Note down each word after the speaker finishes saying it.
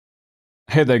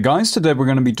Hey there guys, today we're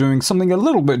going to be doing something a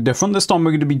little bit different. This time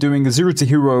we're going to be doing a 0 to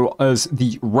hero as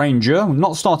the Ranger.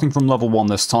 Not starting from level 1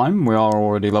 this time, we are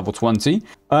already level 20.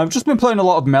 I've just been playing a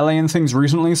lot of melee and things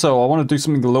recently, so I want to do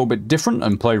something a little bit different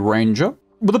and play Ranger.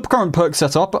 With the current perk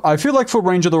setup, I feel like for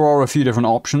Ranger there are a few different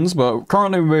options, but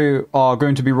currently we are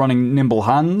going to be running Nimble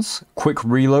Hands, Quick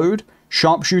Reload,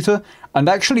 Sharpshooter, and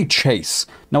actually Chase.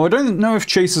 Now I don't know if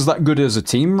Chase is that good as a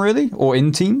team really, or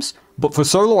in teams, but for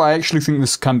solo I actually think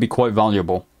this can be quite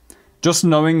valuable. Just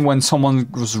knowing when someone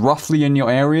was roughly in your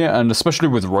area, and especially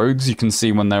with rogues, you can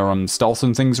see when they're on stealth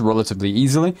and things relatively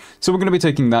easily, so we're going to be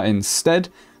taking that instead.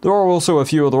 There are also a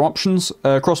few other options.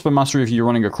 Crossbow Mastery if you're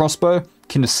running a crossbow.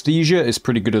 Kinesthesia is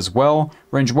pretty good as well.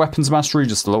 Ranged Weapons Mastery,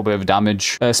 just a little bit of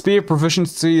damage. Spear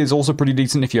Proficiency is also pretty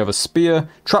decent if you have a spear.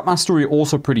 Trap Mastery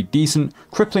also pretty decent.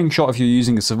 Crippling Shot if you're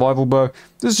using a survival bow.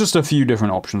 There's just a few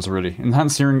different options really.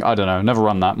 Enhanced Hearing, I don't know, never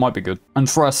run that, might be good. And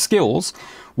for our skills,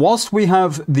 whilst we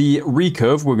have the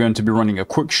recurve, we're going to be running a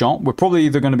quick shot. We're probably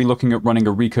either going to be looking at running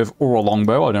a recurve or a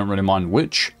longbow, I don't really mind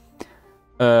which.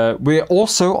 We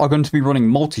also are going to be running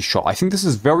multi-shot. I think this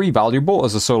is very valuable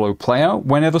as a solo player.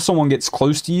 Whenever someone gets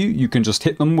close to you, you can just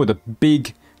hit them with a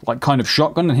big, like, kind of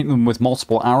shotgun and hit them with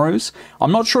multiple arrows.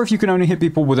 I'm not sure if you can only hit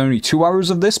people with only 2 arrows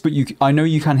of this, but I know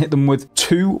you can hit them with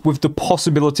 2 with the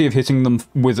possibility of hitting them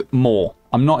with more.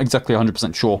 I'm not exactly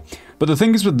 100% sure. But the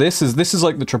thing is with this is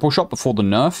like the triple shot before the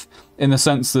nerf, in the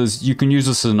sense that you can use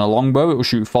this in a longbow, it will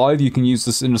shoot 5. You can use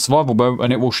this in a survival bow,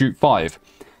 and it will shoot 5.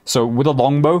 So with a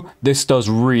longbow, this does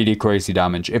really crazy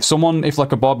damage. If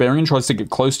like a barbarian tries to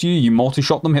get close to you, you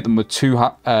multi-shot them, hit them with 2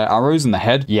 arrows in the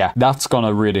head, yeah, that's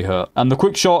gonna really hurt. And the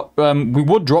quick shot, we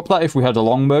would drop that if we had a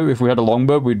longbow. If we had a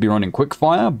longbow, we'd be running quick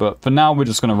fire, but for now, we're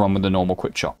just gonna run with the normal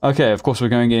quick shot. Okay, of course, we're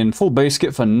going in full base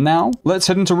kit for now. Let's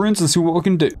head into ruins and see what we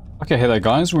can do. Okay, hey there,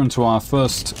 guys. We're into our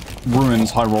first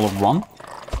ruins high roller run.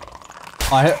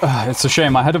 It's a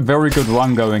shame. I had a very good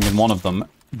run going in one of them,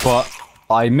 but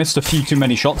I missed a few too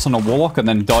many shots on a Warlock and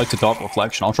then died to Dark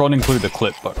Reflection. I'll try and include the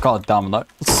clip, but god damn, that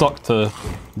sucked to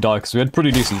die because we had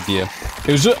pretty decent gear.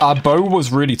 It was just, our bow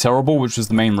was really terrible, which is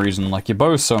the main reason. Like, your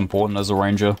bow is so important as a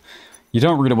ranger. You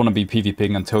don't really want to be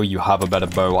PvPing until you have a better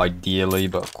bow, ideally,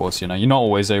 but of course, you know, you're not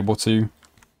always able to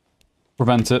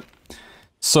prevent it.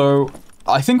 So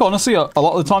I think, honestly, a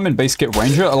lot of the time in base kit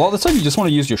Ranger, a lot of the time you just want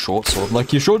to use your short sword.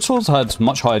 Like, your short swords had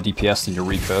much higher DPS than your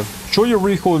recurve. Sure, your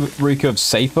recurve's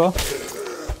safer,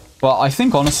 but I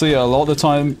think, honestly, a lot of the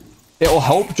time, it'll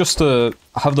help just to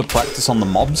have the practice on the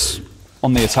mobs,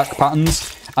 on the attack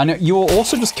patterns, and you will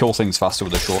also just kill things faster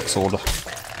with a short sword.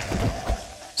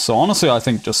 So honestly, I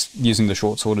think just using the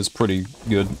short sword is pretty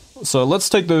good. So let's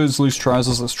take those loose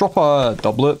trousers, let's drop our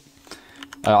doublet.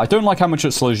 I don't like how much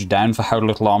it slows you down for how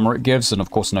little armor it gives, and of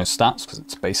course no stats, because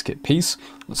it's a base kit piece.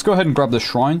 Let's go ahead and grab the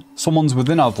shrine. Someone's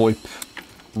within our VoIP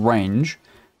range.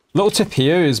 Little tip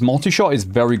here is multi-shot is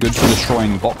very good for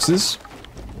destroying boxes.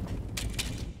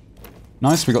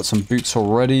 Nice, we got some boots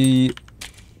already.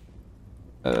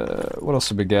 What else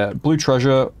did we get? Blue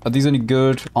treasure. Are these any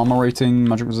good? Armor rating,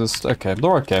 magic resist. Okay,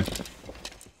 they're okay.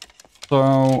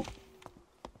 So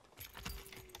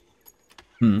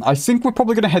I think we're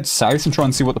probably gonna head south and try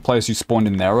and see what the players who spawned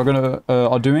in there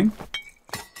are doing.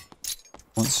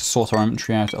 Let's sort our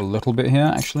inventory out a little bit here.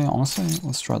 Actually, honestly,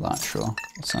 let's try that. Sure,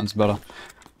 that sounds better.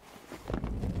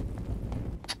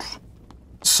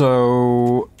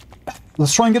 So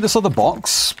let's try and get this other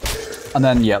box, and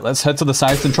then yeah, let's head to the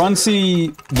south and try and see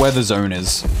where the zone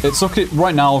is. It's okay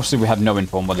right now. Obviously, we have no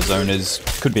info on where the zone is.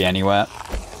 Could be anywhere.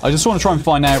 I just want to try and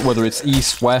find out whether it's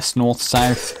east, west, north,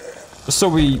 south, just so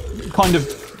we kind of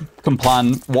can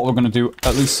plan what we're going to do,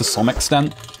 at least to some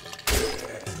extent.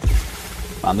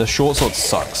 Man, the short sword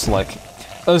sucks. Like,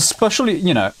 especially,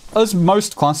 you know, as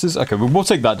most classes. Okay, we'll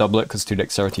take that doublet because 2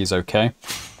 dexterity is okay.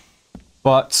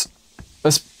 But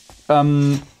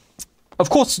of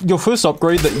course, your first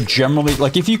upgrade that generally,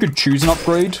 like, if you could choose an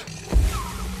upgrade,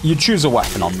 you'd choose a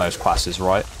weapon on most classes,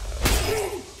 right?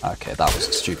 Okay, that was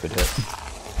a stupid hit.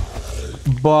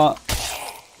 But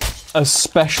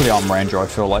especially on Ranger, I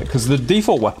feel like, because the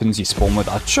default weapons you spawn with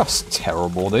are just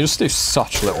terrible. They just do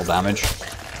such little damage.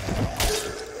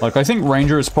 Like, I think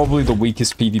Ranger is probably the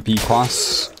weakest PvP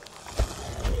class.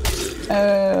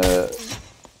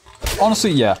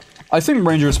 Honestly, yeah. I think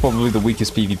Ranger is probably the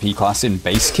weakest PvP class in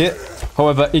base kit.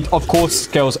 However, it of course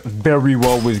scales very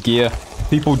well with gear.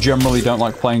 People generally don't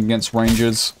like playing against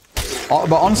Rangers.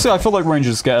 But honestly, I feel like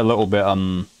Rangers get a little bit,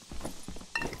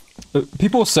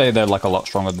 people say they're like a lot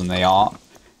stronger than they are.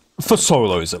 For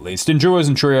solos, at least. In duos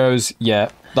and trios, yeah,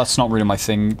 that's not really my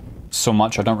thing so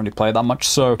much. I don't really play that much,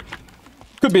 so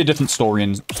could be a different story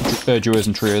in duos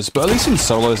and trios. But at least in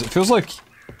solos, it feels like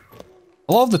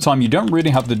a lot of the time you don't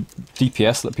really have the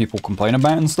DPS that people complain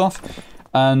about and stuff.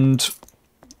 And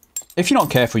if you're not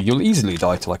careful, you'll easily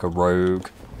die to like a rogue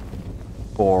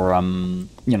or,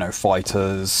 you know,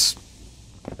 fighters.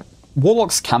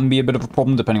 Warlocks can be a bit of a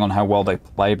problem depending on how well they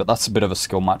play, but that's a bit of a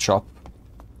skill matchup.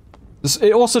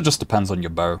 It also just depends on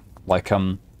your bow. Like,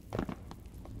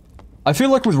 I feel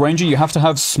like with Ranger, you have to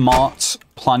have smart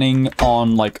planning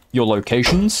on, like, your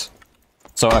locations.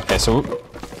 So, okay, so...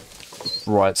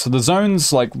 Right, so the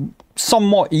zone's, like,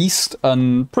 somewhat east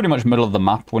and pretty much middle of the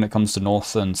map when it comes to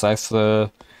north and south.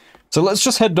 So let's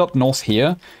just head up north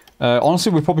here.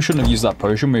 Honestly, we probably shouldn't have used that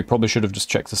potion. We probably should have just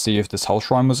checked to see if this Hell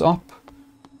Shrine was up.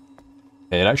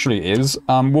 Okay, it actually is.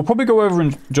 We'll probably go over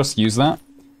and just use that.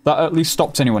 That at least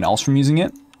stops anyone else from using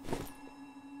it.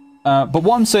 But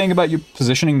what I'm saying about your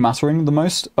positioning mattering the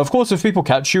most, of course, if people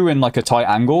catch you in like a tight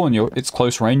angle and it's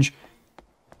close range,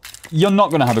 you're not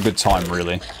going to have a good time,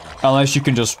 really. Unless you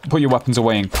can just put your weapons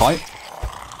away and kite.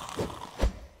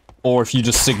 Or if you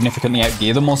just significantly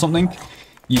outgear them or something.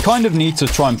 You kind of need to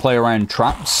try and play around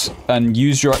traps and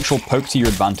use your actual poke to your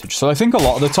advantage. So I think a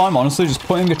lot of the time, honestly, just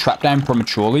putting a trap down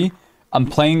prematurely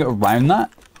and playing around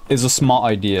that is a smart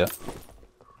idea.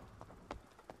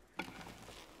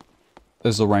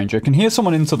 There's the ranger. I can hear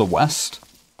someone into the west.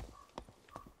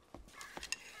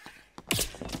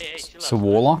 It's a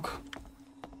warlock.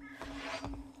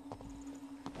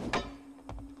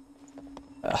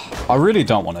 I really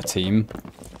don't want a team.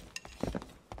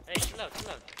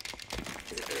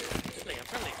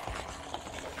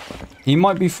 He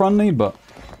might be friendly, but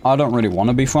I don't really want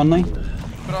to be friendly.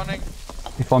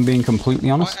 If I'm being completely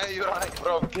honest.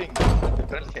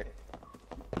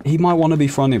 He might want to be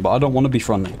friendly, but I don't want to be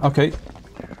friendly. Okay.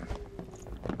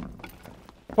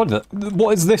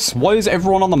 What is this? Why is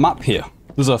everyone on the map here?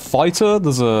 There's a fighter,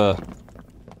 there's a...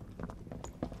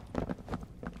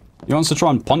 He wants to try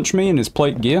and punch me in his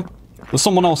plate gear. There's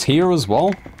someone else here as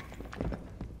well.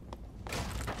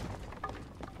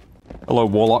 Hello,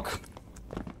 Warlock.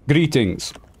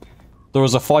 Greetings. There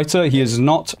is a fighter. He is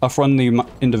not a friendly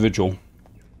individual.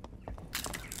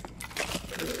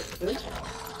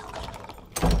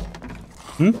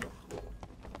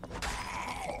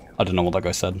 I don't know what that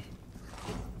guy said.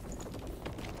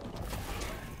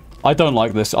 I don't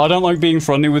like this. I don't like being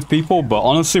friendly with people, but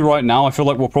honestly right now I feel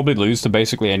like we'll probably lose to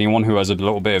basically anyone who has a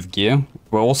little bit of gear.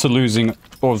 We're also losing,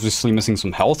 obviously missing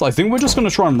some health. I think we're just going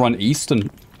to try and run east and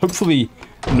hopefully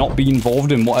not be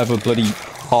involved in whatever bloody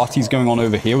party's going on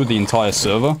over here with the entire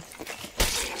server.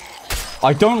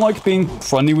 I don't like being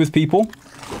friendly with people.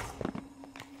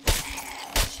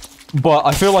 But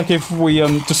I feel like if we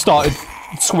just started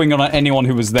swinging on anyone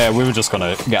who was there, we were just going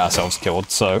to get ourselves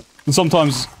killed. So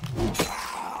sometimes...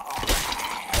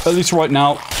 At least right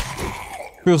now,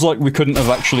 feels like we couldn't have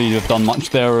actually done much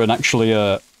there and actually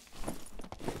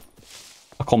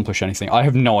accomplish anything. I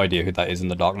have no idea who that is in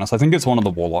the darkness. I think it's one of the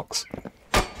warlocks.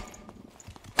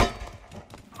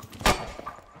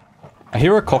 I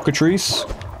hear a cockatrice.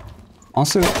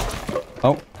 Honestly,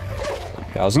 oh.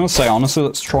 Yeah, I was gonna say, honestly,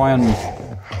 let's try and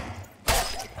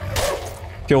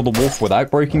kill the wolf without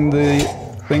breaking the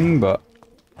thing, but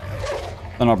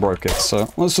then I broke it.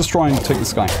 So let's just try and take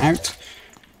this guy out.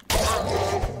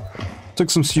 Took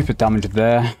some stupid damage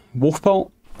there. Wolf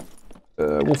pelt?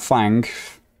 Wolf fang.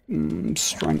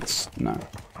 Strengths? No.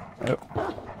 Oh.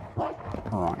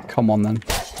 Alright, come on then.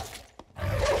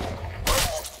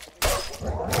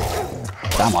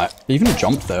 Damn, I even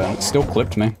jumped there and it still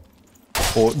clipped me.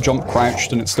 Or jump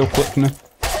crouched and it still clipped me.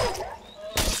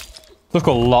 Took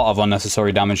a lot of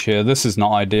unnecessary damage here. This is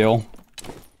not ideal.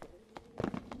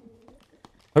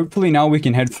 Hopefully now we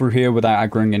can head through here without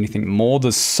aggroing anything more.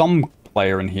 There's some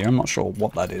player in here. I'm not sure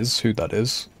what that is, who that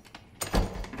is.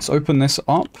 Let's open this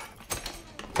up.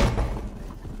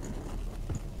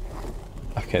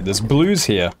 Okay, there's blues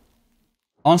here.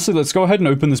 Honestly, let's go ahead and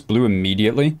open this blue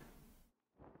immediately.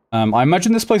 I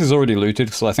imagine this place is already looted,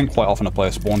 because I think quite often a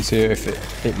player spawns here if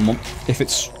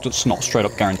it's just not straight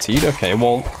up guaranteed. Okay,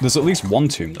 well, there's at least one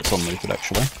tomb that's unlooted,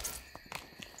 actually.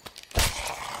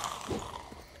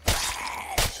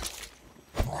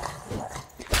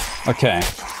 Okay.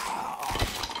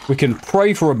 We can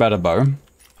pray for a better bow.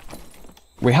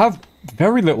 We have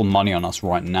very little money on us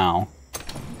right now.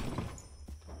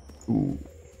 Ooh.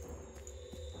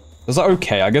 Is that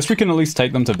okay? I guess we can at least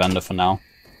take them to vendor for now.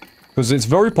 Because it's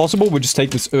very possible we just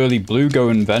take this early blue, go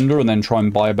in vendor, and then try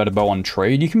and buy a better bow on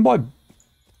trade. You can buy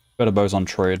better bows on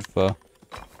trade for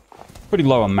pretty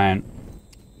low amount.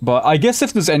 But I guess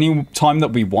if there's any time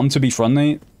that we want to be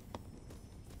friendly,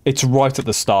 it's right at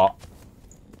the start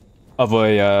of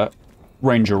a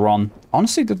ranger run.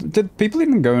 Honestly, did people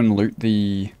even go and loot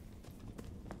the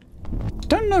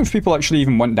don't know if people actually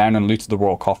even went down and looted the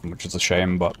royal coffin, which is a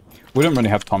shame, but we don't really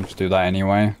have time to do that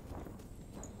anyway.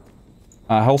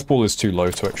 Health pool is too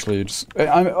low to actually just...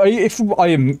 if I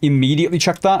immediately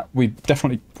checked that, we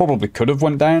definitely probably could have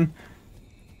went down.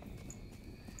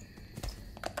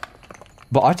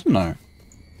 But I don't know.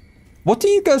 What do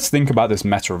you guys think about this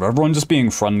meta of everyone just being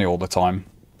friendly all the time?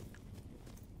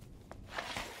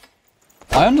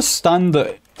 I understand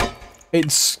that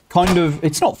it's kind of...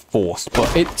 It's not forced,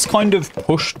 but it's kind of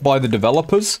pushed by the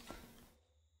developers.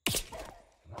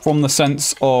 From the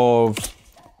sense of...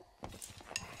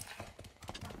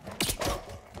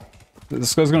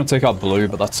 This guy's gonna take out blue,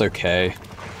 but that's okay.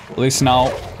 At least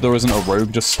now there isn't a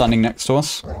rogue just standing next to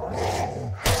us.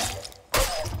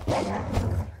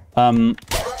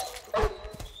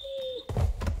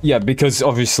 Yeah, because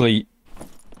obviously,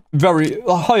 the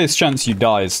highest chance you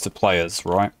die is to players,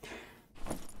 right?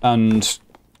 And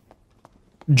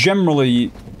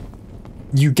generally,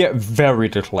 you get very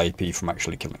little AP from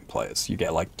actually killing players. You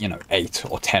get like, you know, 8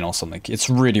 or 10 or something. It's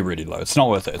really, really low. It's not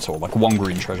worth it at all. Like 1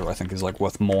 green treasure, I think, is like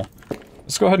worth more.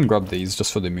 Let's go ahead and grab these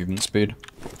just for the movement speed.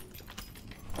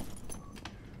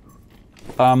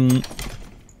 I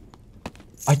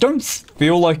don't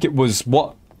feel like it was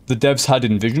what the devs had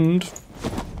envisioned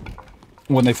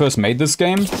when they first made this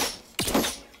game.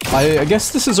 I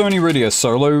guess this is only really a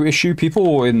solo issue.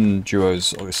 People in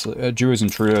duos, obviously, duos and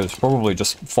trios probably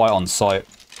just fight on site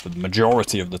for the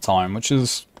majority of the time, which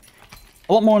is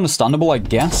a lot more understandable, I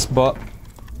guess, but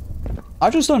I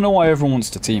just don't know why everyone wants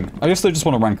to team. I guess they just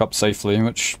want to rank up safely,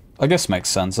 which I guess makes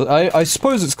sense. I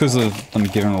suppose it's because of them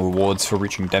giving rewards for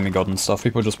reaching demigod and stuff.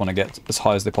 People just want to get as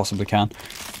high as they possibly can.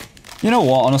 You know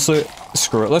what, honestly,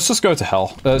 screw it. Let's just go to hell.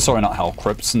 Sorry, not hell,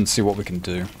 crypts, and see what we can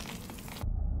do.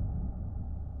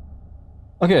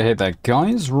 Okay, hey there,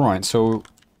 guys. Right, so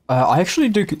I actually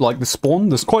do like the spawn.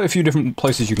 There's quite a few different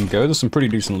places you can go. There's some pretty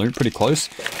decent loot, pretty close.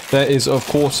 There is, of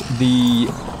course, the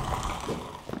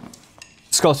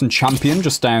skeleton champion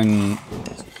just down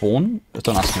spawn.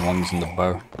 Don't ask me why I'm using the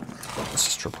bow. Let's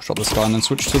just triple shot this guy and then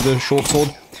switch to the short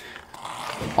sword.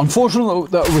 Unfortunately,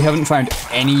 that we haven't found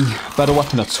any better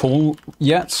weapon at all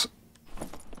yet.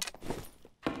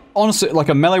 Honestly, like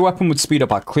a melee weapon would speed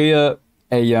up our clear.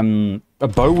 A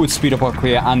bow would speed up our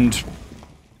clear and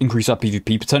increase our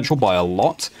PvP potential by a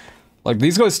lot. Like,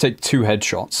 these guys take 2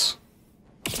 headshots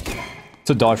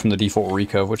to die from the default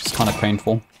recurve, which is kind of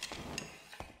painful.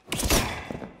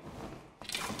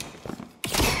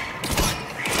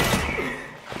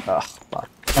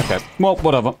 Okay, well,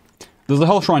 whatever. There's a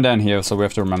hell shrine down here, so we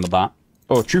have to remember that.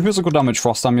 Oh, true physical damage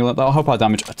frost amulet. That'll help our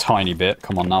damage a tiny bit.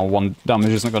 Come on now, 1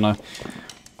 damage isn't gonna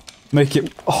make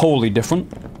it wholly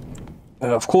different.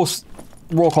 Of course,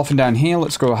 royal coffin down here.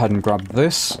 Let's go ahead and grab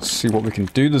this. See what we can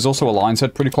do. There's also a lion's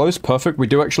head pretty close. Perfect. We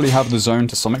do actually have the zone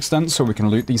to some extent, so we can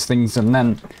loot these things and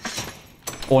then...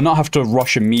 Or not have to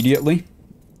rush immediately.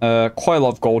 Quite a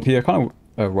lot of gold here. Kind of...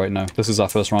 Oh, wait, no. This is our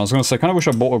first round. I was going to say, kind of wish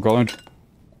I bought a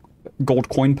gold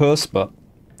coin purse, but...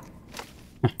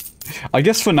 I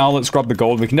guess for now, let's grab the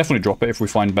gold. We can definitely drop it if we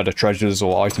find better treasures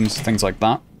or items, things like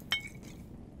that.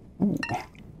 Ooh.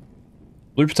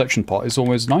 Blue protection pot is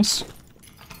always nice.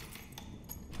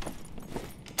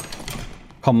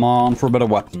 Come on, for a better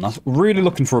weapon. I'm really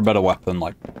looking for a better weapon,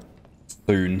 like,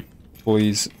 soon.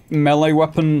 Please. Melee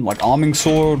weapon, like arming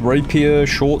sword, rapier,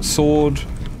 short sword.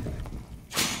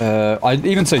 I'd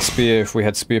even say spear if we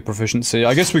had spear proficiency.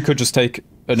 I guess we could just take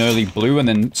an early blue and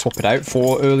then swap it out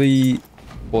for early...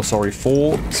 Or sorry,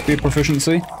 for spear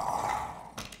proficiency.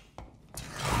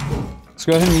 Let's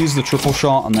go ahead and use the triple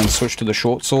shot and then switch to the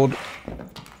short sword.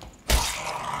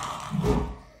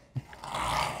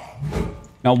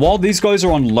 Now, while these guys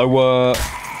are on lower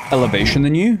elevation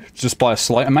than you, just by a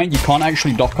slight amount, you can't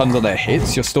actually duck under their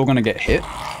hits. You're still going to get hit.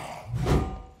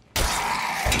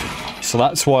 So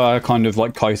that's why I kind of,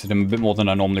 like, kited him a bit more than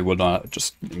I normally would.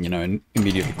 Just, you know,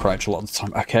 immediately crouch a lot of the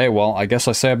time. Okay, well, I guess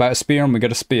I say about a spear and we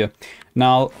get a spear.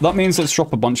 Now, that means let's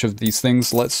drop a bunch of these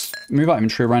things. Let's move our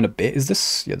inventory around a bit. Is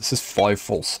this? Yeah, this is 5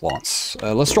 full slots.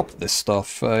 Let's drop this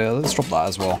stuff. Let's drop that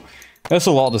as well. There's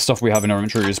a lot of the stuff we have in our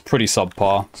inventory is pretty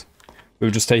subpar. We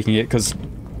were just taking it because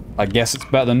I guess it's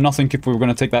better than nothing if we were going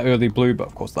to take that early blue, but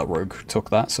of course that rogue took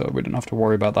that, so we didn't have to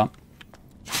worry about that.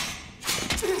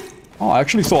 Oh, I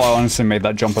actually thought I honestly made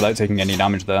that jump without taking any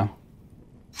damage there.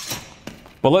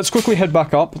 But let's quickly head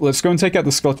back up. Let's go and take out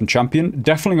the skeleton champion.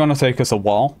 Definitely going to take us a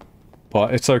while,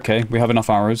 but it's okay. We have enough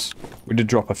arrows. We did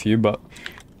drop a few, but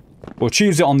we'll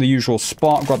choose it on the usual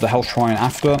spot. Grab the hell shrine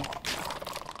after.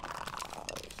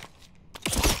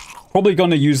 Probably going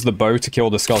to use the bow to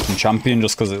kill the skeleton champion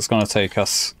just because it's going to take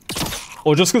us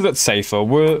or just because it's safer.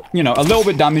 We're, you know, a little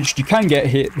bit damaged. You can get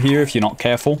hit here if you're not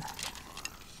careful.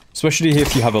 Especially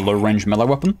if you have a low-range melee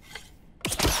weapon.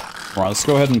 Right, let's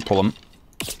go ahead and pull him.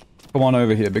 Come on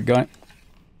over here, big guy.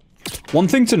 One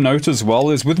thing to note as well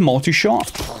is with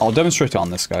multi-shot, I'll demonstrate it on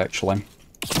this guy, actually.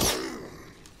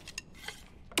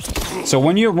 So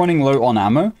when you're running low on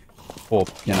ammo, or,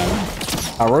 you know,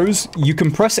 arrows, you can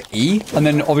press E, and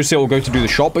then obviously it will go to do the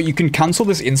shot, but you can cancel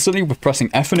this instantly with pressing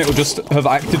F, and it will just have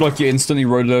acted like you instantly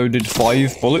reloaded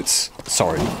 5 bullets.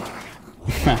 Sorry.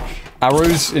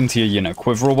 Arrows into your, you know,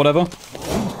 quiver or whatever.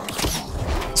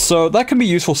 So that can be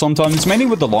useful sometimes, mainly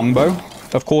with the longbow.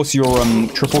 Of course, your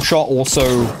triple shot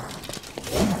also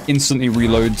instantly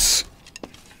reloads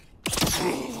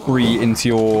 3 into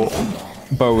your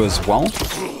bow as well.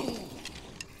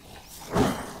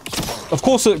 Of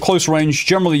course, at close range,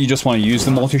 generally you just want to use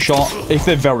the multi-shot, if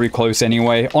they're very close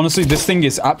anyway. Honestly, this thing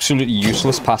is absolutely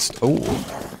useless past... Oh,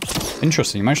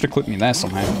 interesting. You managed to clip me there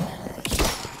somehow.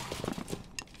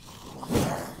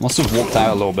 Must have walked out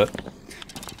a little bit.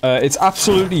 It's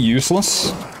absolutely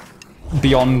useless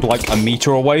beyond, like, a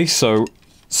meter away, so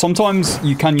sometimes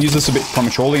you can use this a bit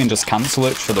prematurely and just cancel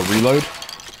it for the reload.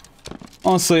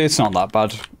 Honestly, it's not that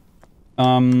bad.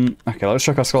 Okay, let's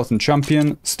check our skeleton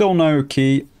champion. Still no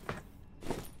key.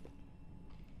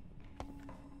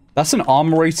 That's an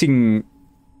armor rating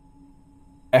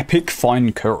epic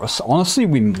fine cuirass. Honestly,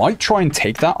 we might try and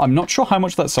take that. I'm not sure how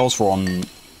much that sells for on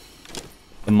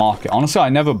the market. Honestly, I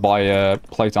never buy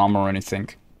plate armor or anything.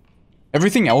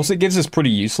 Everything else it gives is pretty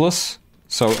useless,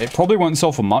 so it probably won't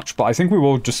sell for much, but I think we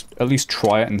will just at least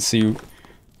try it and see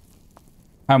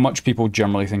how much people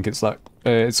generally think it's going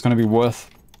to be worth.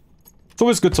 It's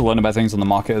always good to learn about things on the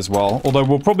market as well, although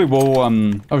we'll probably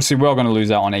obviously we are going to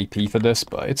lose out on AP for this,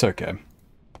 but it's okay.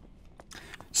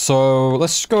 So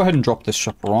let's go ahead and drop this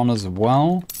chaperon as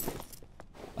well.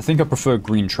 I think I prefer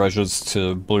green treasures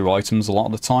to blue items a lot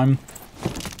of the time.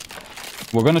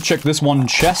 We're going to check this one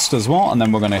chest as well, and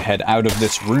then we're going to head out of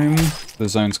this room. The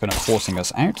zone's going to forcing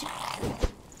us out.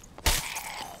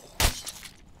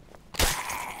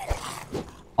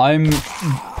 I'm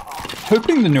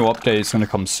hoping the new update is going to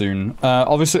come soon.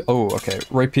 Obviously, oh, okay.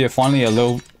 Rapier, finally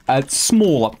a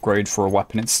small upgrade for a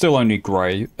weapon. It's still only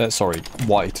grey, sorry,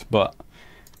 white, but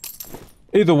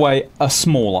either way, a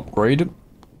small upgrade.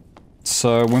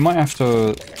 So we might have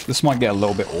to, this might get a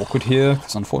little bit awkward here,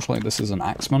 because unfortunately this is an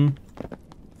axeman.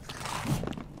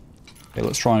 Okay,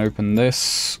 let's try and open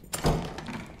this. Can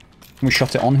we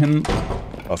shut it on him?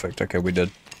 Perfect, okay, we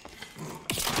did.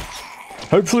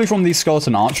 Hopefully from these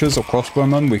skeleton archers or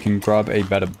crossbowmen we can grab a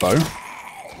better bow.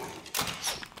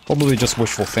 Probably just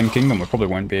wishful thinking, and we probably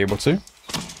won't be able to.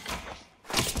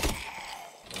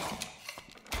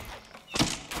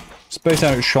 Space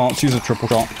out shots, use a triple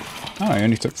shot. Oh, I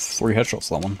only took 3 headshots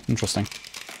that one. Interesting.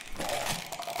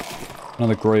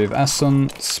 Another Grave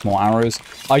Essence, small arrows.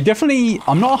 I'm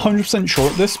not 100% sure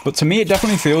at this, but to me it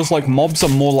definitely feels like mobs are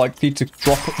more likely to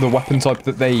drop the weapon type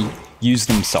that they use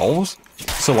themselves.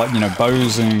 So like, you know,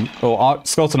 bows or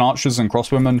skeleton archers and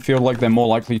crossbowmen feel like they're more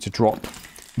likely to drop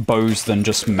bows than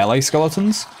just melee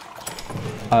skeletons.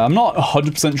 I'm not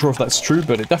 100% sure if that's true,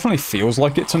 but it definitely feels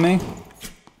like it to me.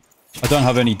 I don't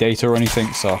have any data or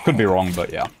anything, so I could be wrong,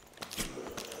 but yeah.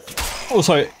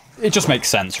 Also, it just makes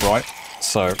sense, right?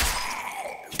 So,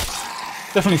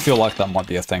 definitely feel like that might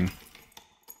be a thing.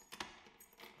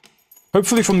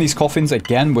 Hopefully from these coffins,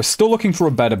 again, we're still looking for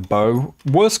a better bow.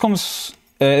 Worst case,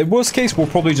 we'll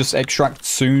probably just extract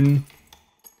soon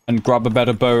and grab a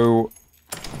better bow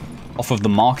off of the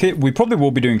market. We probably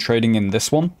will be doing trading in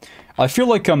this one. I feel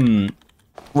like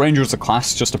Ranger as a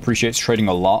class just appreciates trading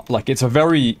a lot. Like, it's a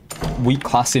very weak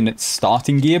class in its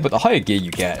starting gear, but the higher gear you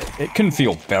get, it can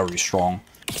feel very strong.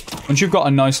 Once you've got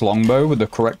a nice longbow with the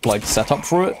correct, like, setup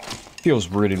for it, feels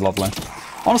really lovely.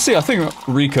 Honestly, I think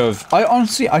recurve...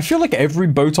 I feel like every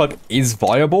bow type is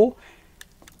viable.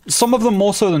 Some of them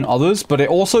more so than others, but it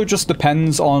also just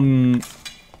depends on...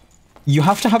 You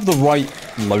have to have the right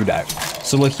loadout.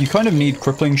 So, like, you kind of need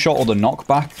crippling shot or the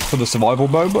knockback for the survival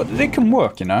bow, but it can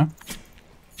work, you know?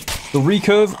 The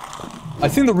recurve... I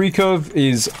think the recurve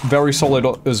is very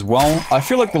solid as well. I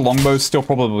feel like the longbow is still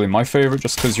probably my favorite,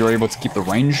 just because you're able to keep the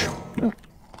range.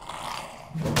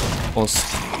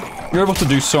 Plus, you're able to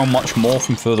do so much more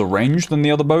from further range than the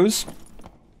other bows.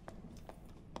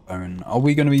 Are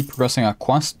we going to be progressing our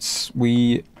quests?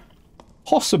 We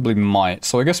possibly might,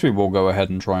 so I guess we will go ahead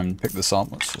and try and pick this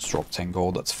up. Let's just drop 10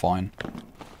 gold, that's fine.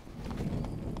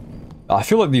 I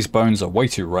feel like these bones are way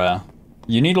too rare.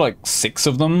 You need like 6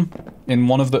 of them in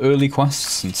one of the early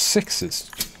quests, and 6 is...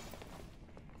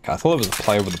 Okay, I thought it was a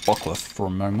player with a buckler for a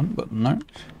moment, but no.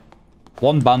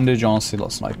 One bandage, honestly,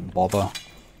 let's not even bother.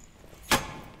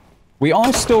 We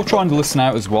are still trying to listen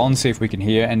out as well and see if we can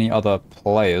hear any other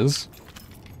players.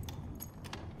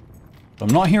 I'm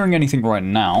not hearing anything right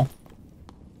now.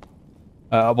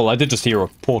 Well, I did just hear a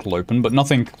portal open, but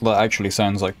nothing that actually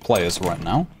sounds like players right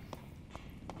now.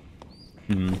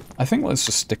 I think let's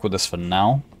just stick with this for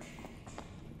now.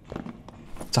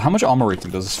 So how much armor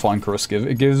rating does this Flying Caress give?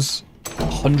 It gives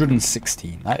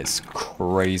 116. That is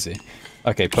crazy.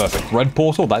 Okay, perfect. Red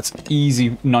portal, that's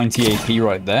easy 90 AP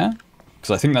right there. Because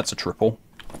I think that's a triple.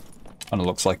 Kind of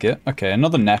looks like it. Okay,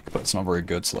 another neck, but it's not very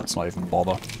good, so let's not even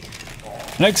bother.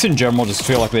 Necks in general just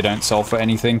feel like they don't sell for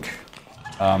anything.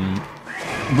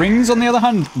 Rings, on the other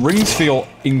hand, rings feel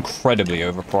incredibly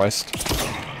overpriced.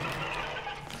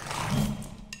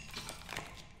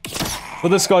 For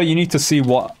this guy, you need to see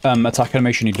what attack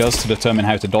animation he does to determine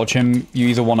how to dodge him. You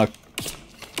either want to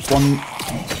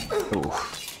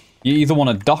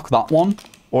duck that one,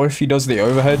 or if he does the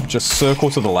overhead, just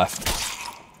circle to the left.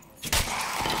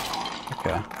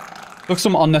 Okay. Took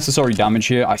some unnecessary damage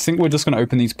here. I think we're just going to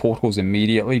open these portals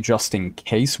immediately, just in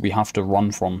case we have to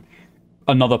run from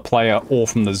another player or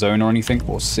from the zone or anything.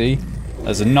 We'll see.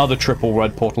 There's another triple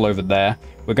red portal over there.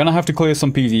 We're going to have to clear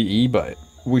some PvE, but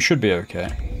we should be okay.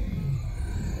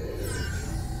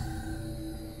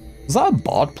 Was that a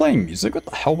bard playing music? What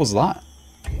the hell was that?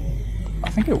 I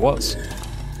think it was.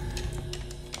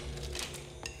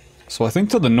 So I think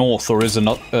to the north there is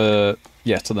another,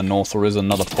 yeah, to the north there is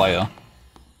another player.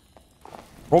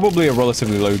 Probably a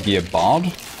relatively low gear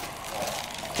bard.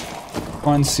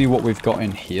 Try and see what we've got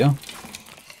in here.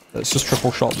 Let's just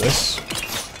triple shot this.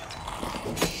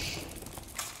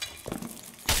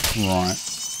 Right.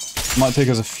 Might take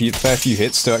us a fair few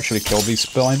hits to actually kill these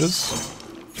spiders.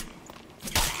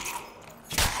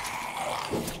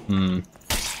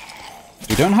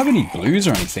 We don't have any blues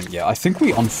or anything yet. I think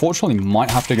we unfortunately might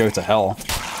have to go to hell.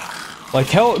 Like,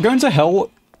 going to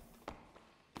hell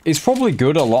is probably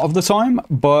good a lot of the time,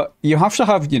 but you have to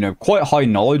have, you know, quite high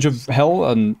knowledge of hell,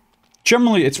 and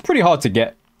generally it's pretty hard to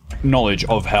get knowledge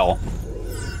of hell.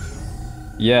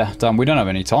 Yeah, damn, we don't have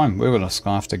any time. We're just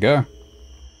gonna have to go.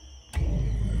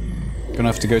 Gonna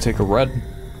have to go take a red.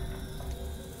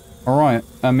 Alright,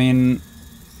 I mean,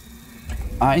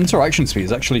 our interaction speed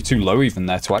is actually too low even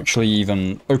there to actually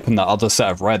even open that other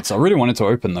set of reds. I really wanted to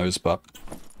open those, but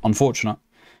unfortunate.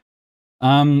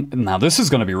 Now this is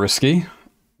going to be risky.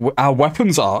 Our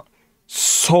weapons are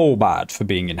so bad for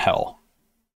being in hell.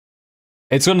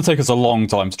 It's going to take us a long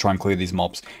time to try and clear these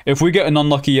mobs. If we get an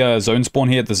unlucky zone spawn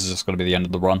here, this is just going to be the end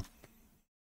of the run.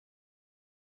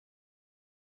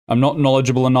 I'm not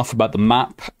knowledgeable enough about the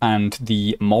map and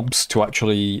the mobs to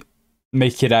actually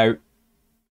make it out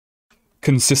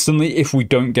consistently if we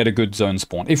don't get a good zone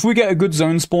spawn. If we get a good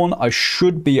zone spawn, I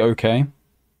should be okay.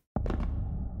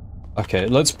 Okay,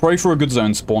 let's pray for a good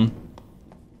zone spawn.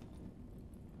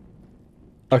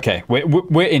 Okay,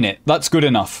 we're in it. That's good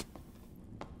enough.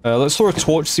 Let's throw a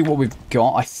torch, see what we've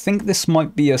got. I think this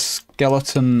might be a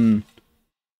skeleton.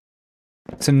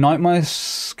 It's a nightmare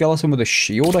skeleton with a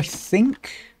shield, I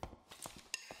think.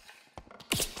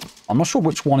 I'm not sure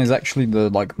which one is actually the,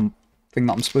 like, thing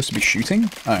that I'm supposed to be shooting.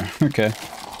 Oh, okay.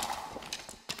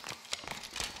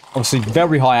 Obviously,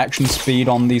 very high action speed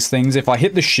on these things. If I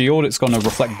hit the shield, it's going to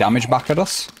reflect damage back at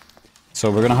us. So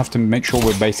we're going to have to make sure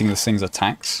we're baiting this thing's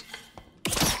attacks.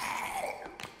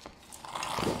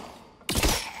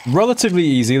 Relatively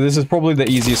easy. This is probably the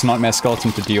easiest nightmare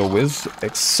skeleton to deal with,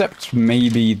 except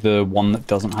maybe the one that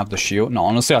doesn't have the shield. No,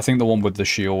 honestly, I think the one with the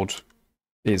shield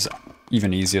is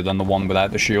even easier than the one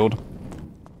without the shield.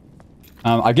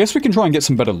 I guess we can try and get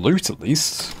some better loot at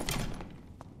least.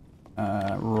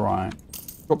 Right.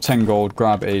 Drop 10 gold,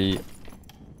 grab a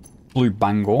blue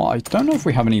bangle. I don't know if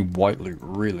we have any white loot,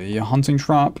 really. A hunting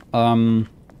trap.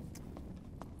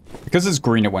 Because it's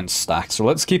green, it went stacked, so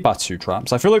let's keep our 2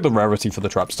 traps. I feel like the rarity for the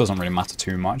traps doesn't really matter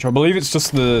too much. I believe it's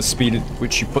just the speed at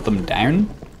which you put them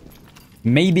down.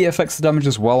 Maybe it affects the damage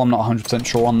as well, I'm not 100%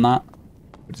 sure on that.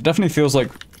 But it definitely feels like,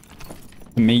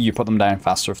 to me, you put them down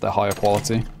faster if they're higher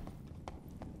quality.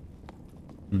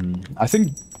 I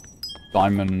think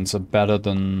diamonds are better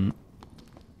than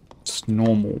just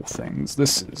normal things.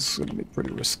 This is going to be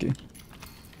pretty risky.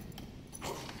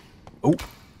 Oh.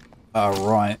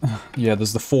 Right. Yeah,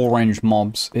 there's the 4 ranged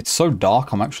mobs. It's so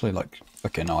dark, I'm actually like...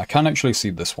 Okay, no, I can actually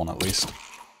see this one at least.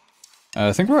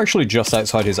 I think we're actually just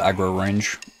outside his aggro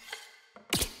range.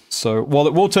 So, while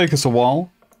it will take us a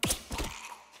while,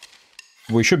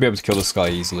 we should be able to kill this guy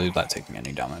easily without taking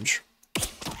any damage.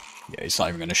 Yeah, he's not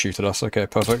even going to shoot at us. Okay,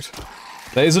 perfect.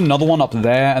 There is another one up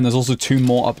there, and there's also 2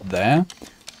 more up there.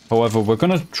 However, we're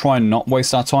going to try and not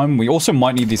waste our time. We also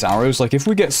might need these arrows. Like, if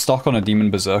we get stuck on a demon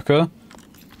berserker,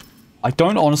 I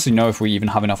don't honestly know if we even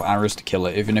have enough arrows to kill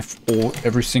it, even if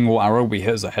every single arrow we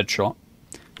hit is a headshot.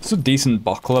 It's a decent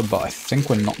buckler, but I think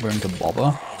we're not going to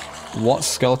bother. What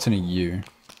skeleton are you?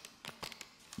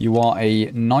 You are a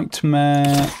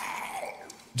nightmare,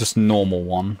 just normal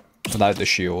one, without the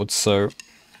shield, so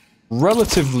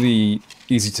relatively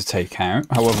easy to take out.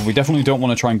 However, we definitely don't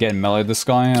want to try and get in melee this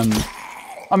guy, and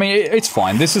I mean, it's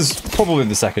fine. This is probably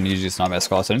the second easiest nightmare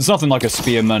skeleton. It's nothing like a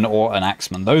spearman or an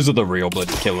axeman. Those are the real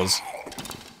bloody killers.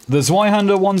 The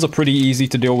Zweihander ones are pretty easy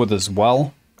to deal with as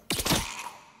well.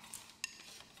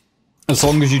 As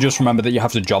long as you just remember that you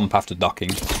have to jump after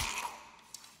ducking.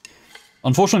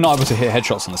 Unfortunately, not able to hit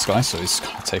headshots on this guy, so he's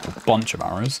going to take a bunch of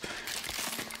arrows.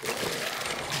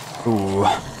 Ooh,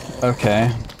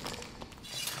 okay.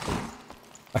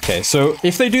 Okay, so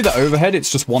if they do the overhead, it's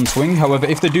just one swing. However,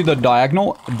 if they do the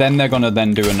diagonal, then they're going to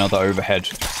then do another overhead.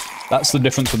 That's the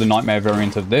difference with the nightmare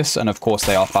variant of this, and of course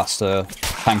they are faster,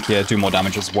 tankier, do more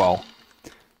damage as well.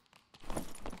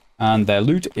 And their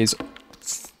loot is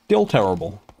still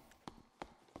terrible.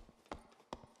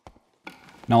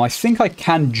 Now, I think I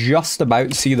can just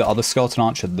about see the other skeleton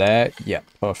archer there. Yeah,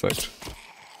 perfect.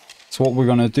 So what we're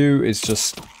going to do is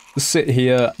just sit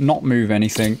here, not move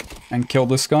anything, and kill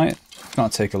this guy. It's going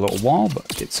to take a little while,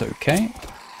 but it's okay.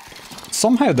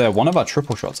 Somehow there, one of our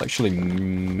triple shots actually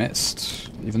missed,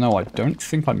 even though I don't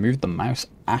think I moved the mouse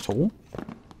at all.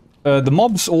 The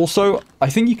mobs also, I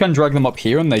think you can drag them up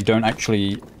here and they don't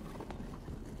actually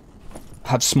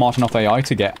have smart enough AI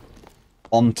to get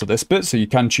onto this bit, so you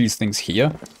can choose things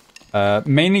here.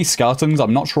 Mainly skeletons.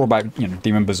 I'm not sure about, you know,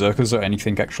 demon berserkers or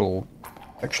anything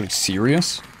actually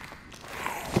serious.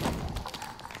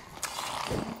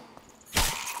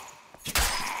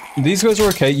 These guys are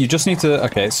okay. You just need to...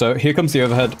 Okay, so here comes the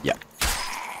overhead. Yeah.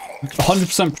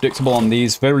 100% predictable on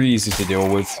these. Very easy to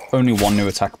deal with. Only one new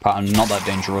attack pattern. Not that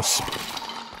dangerous.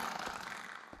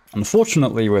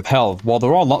 Unfortunately, with Hell, while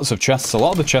there are lots of chests, a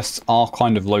lot of the chests are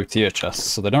kind of low-tier chests,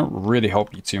 so they don't really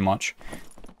help you too much.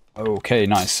 Okay,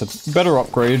 nice. A better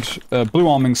upgrade. Blue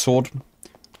arming sword.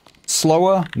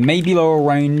 Slower, maybe lower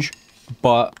range,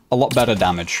 but a lot better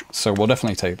damage. So we'll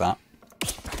definitely take that.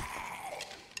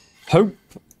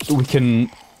 We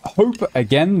can hope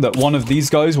again that one of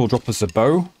these guys will drop us a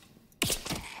bow.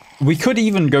 We could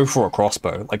even go for a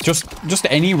crossbow. Like, just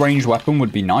any ranged weapon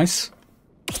would be nice.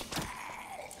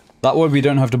 That way we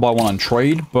don't have to buy one on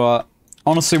trade, but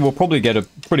honestly, we'll probably get a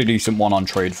pretty decent one on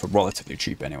trade for relatively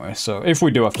cheap anyway. So if we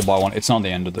do have to buy one, it's not the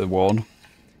end of the world.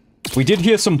 We did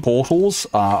hear some portals.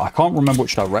 I can't remember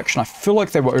which direction. I feel like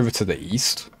they were over to the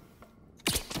east.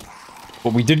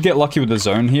 But we did get lucky with the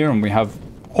zone here, and we have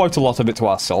quite a lot of it to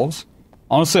ourselves.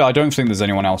 Honestly, I don't think there's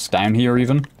anyone else down here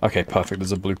even. Okay, perfect.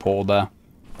 There's a blue portal there.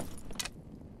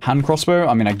 Hand crossbow.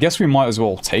 I mean, I guess we might as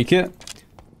well take it.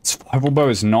 Survival bow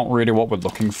is not really what we're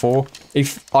looking for.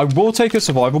 I will take a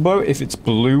survival bow if it's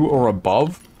blue or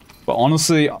above. But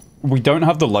honestly, we don't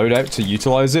have the loadout to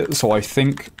utilize it. So I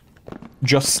think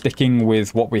just sticking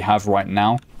with what we have right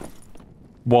now.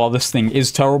 While this thing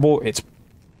is terrible, it's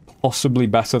possibly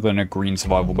better than a green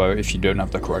survival bow if you don't have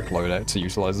the correct loadout to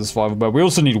utilize the survival bow. We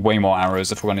also need way more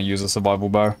arrows if we're going to use a survival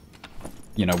bow.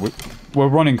 You know, we're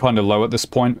running kind of low at this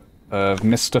point. I've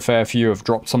missed a fair few, I've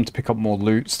dropped some to pick up more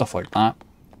loot, stuff like that.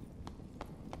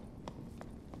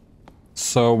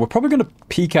 So we're probably going to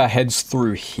peek our heads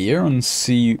through here and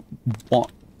see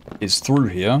what is through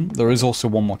here. There is also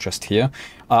one more chest here.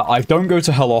 I don't go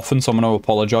to Hell often, so I'm going to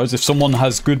apologize. If someone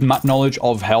has good map knowledge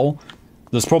of Hell,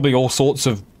 there's probably all sorts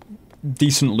of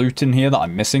decent loot in here that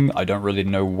I'm missing. I don't really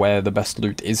know where the best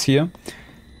loot is here.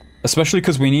 Especially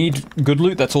because we need good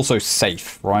loot that's also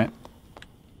safe, right?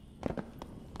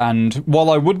 And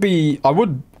while I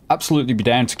would absolutely be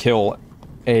down to kill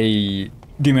a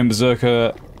demon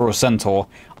berserker or a centaur,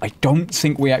 I don't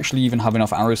think we actually even have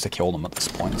enough arrows to kill them at this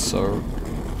point, so...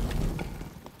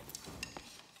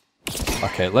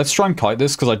 Okay, let's try and kite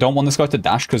this, because I don't want this guy to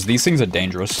dash, because these things are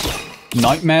dangerous.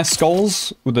 Nightmare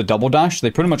skulls with the double dash, they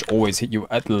pretty much always hit you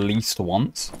at least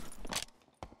once.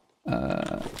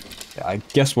 Yeah, I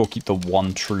guess we'll keep the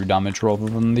one true damage rather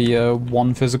than the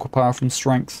one physical power from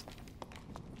strength.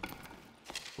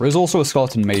 There is also a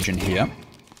skeleton mage in here.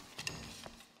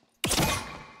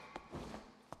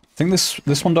 I think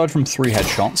this one died from 3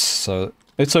 headshots, so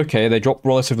it's okay. They drop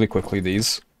relatively quickly,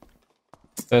 these.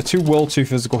 2 will, 2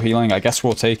 physical healing. I guess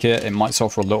we'll take it. It might sell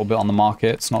for a little bit on the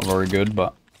market. It's not very good,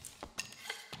 but...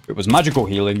 if it was magical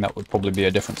healing, that would probably be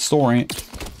a different story.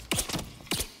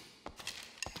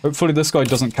 Hopefully this guy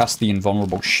doesn't cast the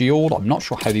invulnerable shield. I'm not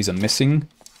sure how these are missing.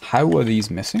 How are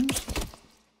these missing?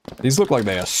 These look like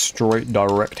they are straight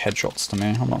direct headshots to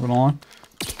me, I'm not gonna lie.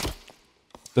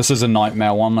 This is a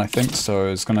nightmare one, I think, so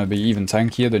it's gonna be even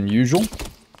tankier than usual.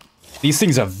 These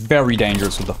things are very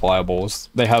dangerous with the fireballs.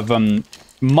 They have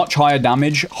much higher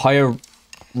damage, higher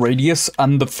radius,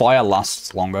 and the fire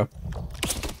lasts longer.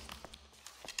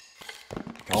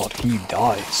 God, he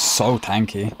died. So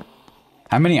tanky.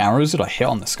 How many arrows did I hit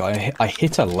on this guy? I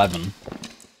hit 11.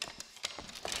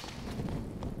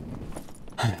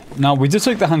 Now, we did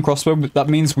take the hand crossbow, but that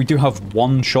means we do have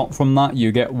one shot from that.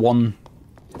 You get one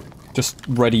just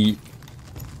ready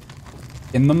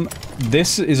in them.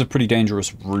 This is a pretty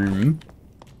dangerous room.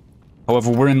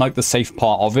 However, we're in like the safe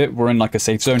part of it. We're in like a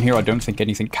safe zone here. I don't think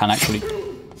anything can actually...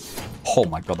 Oh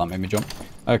my god, that made me jump.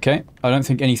 Okay, I don't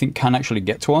think anything can actually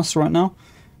get to us right now.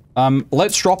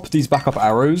 Let's drop these backup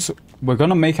arrows. We're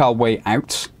gonna make our way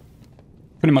out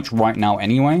pretty much right now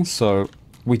anyway, so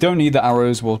we don't need the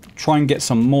arrows. We'll try and get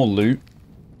some more loot.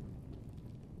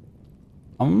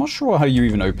 I'm not sure how you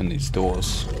even open these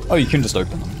doors. Oh, you can just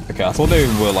open them. Okay, I thought they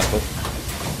were like a...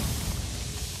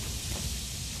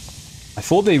 I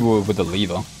thought they were with a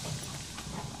lever.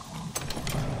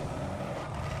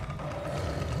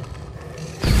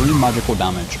 3 magical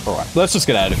damage. Alright, let's just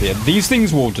get out of here. These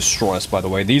things will destroy us, by the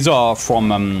way. These are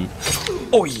from,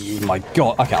 Oh my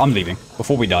god. Okay, I'm leaving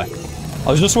before we die.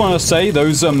 I just want to say,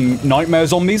 those nightmare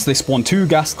zombies, they spawn 2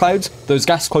 gas clouds. Those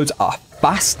gas clouds are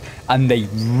fast, and they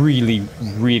really,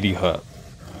 really hurt.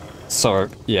 So,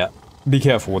 yeah, be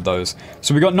careful with those.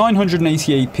 So we got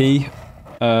 980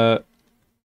 AP.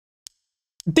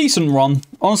 Decent run.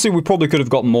 Honestly, we probably could have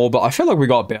got more, but I feel like we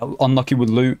got a bit unlucky with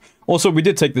loot. Also, we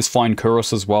did take this fine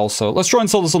Kuros as well, so let's try and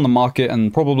sell this on the market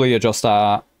and probably adjust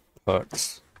our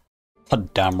perks.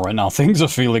 God damn, right now, things are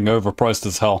feeling overpriced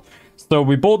as hell. So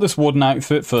we bought this wooden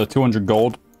outfit for 200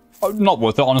 gold. Not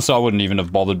worth it, honestly, I wouldn't even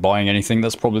have bothered buying anything.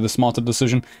 That's probably the smarter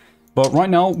decision. But right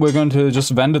now, we're going to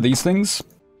just vendor these things.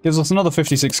 Gives us another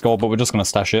 56 gold, but we're just going to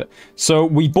stash it. So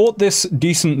we bought this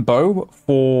decent bow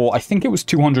for, I think it was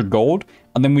 200 gold.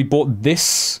 And then we bought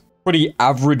this pretty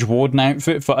average warden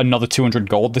outfit for another 200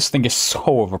 gold. This thing is so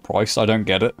overpriced, I don't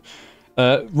get it.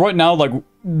 Right now, like,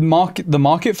 the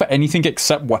market for anything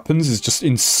except weapons is just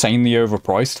insanely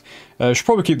overpriced. Should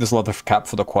probably keep this leather cap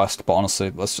for the quest, but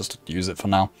honestly, let's just use it for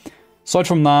now. Aside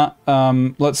from that,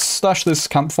 let's stash this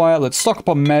campfire, let's stock up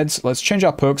on meds, let's change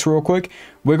our perks real quick.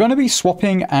 We're going to be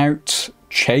swapping out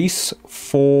Chase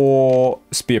for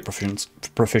spear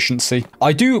proficiency.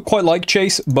 I do quite like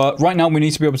Chase, but right now we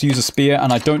need to be able to use a spear,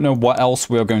 and I don't know what else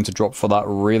we are going to drop for that,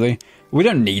 really. We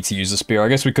don't need to use a spear. I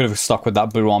guess we could have stuck with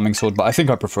that blue arming sword, but I think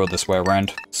I prefer this way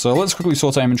around. So let's quickly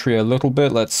sort our inventory a little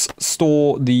bit. Let's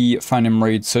store the Found in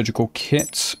Raid surgical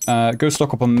kit, go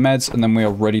stock up on meds, and then we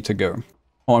are ready to go.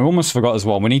 Oh, I almost forgot as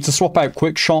well. We need to swap out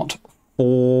quick shot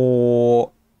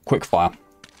for quick fire.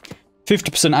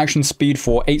 50% action speed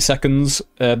for 8 seconds.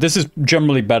 This is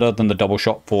generally better than the double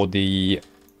shot for the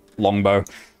longbow.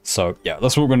 So yeah,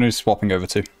 that's what we're going to be swapping over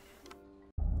to.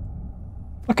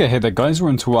 Okay, hey there guys, we're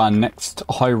into our next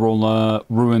High Roller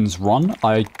Ruins run.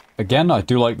 Again, I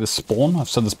do like this spawn. I've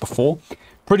said this before.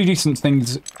 Pretty decent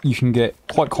things you can get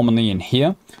quite commonly in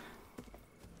here.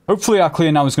 Hopefully our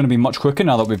clear now is going to be much quicker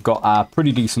now that we've got our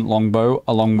pretty decent longbow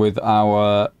along with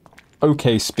our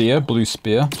okay spear, blue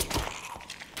spear.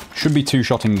 Should be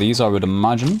two-shotting these, I would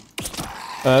imagine.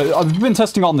 I've been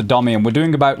testing on the dummy and we're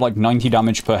doing about like 90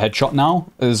 damage per headshot now,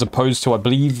 as opposed to I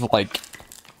believe like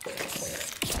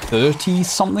 30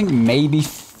 something, maybe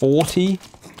 40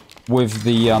 with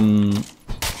the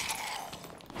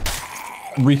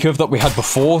recurve that we had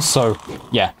before. So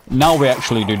yeah, now we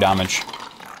actually do damage.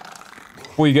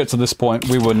 Before you get to this point,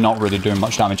 we were not really doing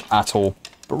much damage at all.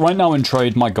 But right now in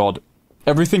trade, my god,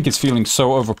 everything is feeling so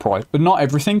overpriced. But not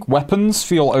everything. Weapons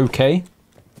feel okay,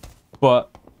 but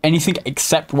anything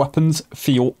except weapons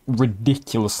feel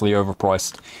ridiculously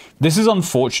overpriced. This is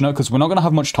unfortunate because we're not going to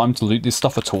have much time to loot this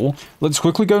stuff at all. Let's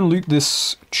quickly go and loot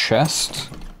this chest.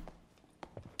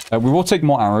 We will take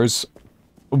more arrows.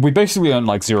 We basically earned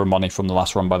like 0 money from the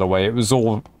last run, by the way. It was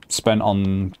all spent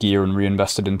on gear and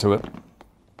reinvested into it.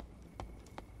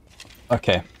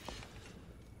 Okay.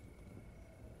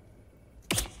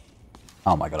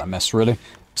 Oh my god, I missed, really.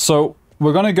 So,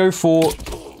 we're gonna go for...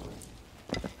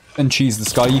 and cheese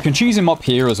this guy. You can cheese him up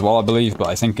here as well, I believe, but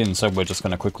I think instead we're just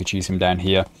gonna quickly cheese him down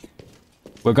here.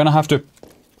 We're gonna have to,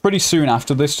 pretty soon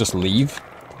after this, just leave.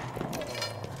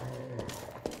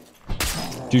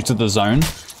 Due to the zone.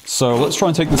 So, let's try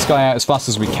and take this guy out as fast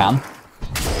as we can.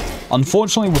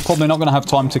 Unfortunately, we're probably not gonna have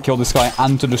time to kill this guy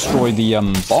and to destroy the,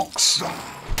 box.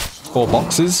 Or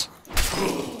boxes.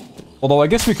 Although I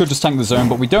guess we could just tank the zone,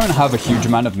 but we don't have a huge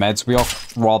amount of meds. We are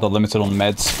rather limited on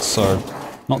meds, so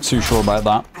not too sure about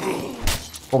that.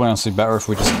 Probably honestly better if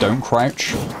we just don't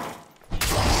crouch.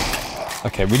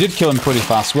 Okay, we did kill him pretty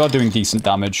fast. We are doing decent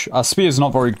damage. Our spear is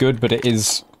not very good, but it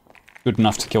is good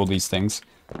enough to kill these things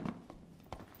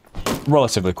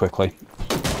relatively quickly.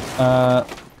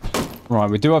 Right,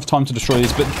 we do have time to destroy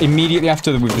these, but immediately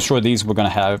after we've destroyed these, we're going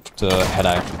to have to head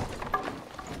out.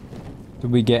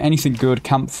 Did we get anything good?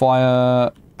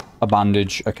 Campfire, a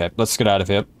bandage. Okay, let's get out of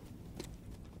here.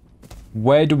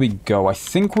 Where do we go? I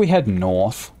think we head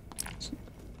north.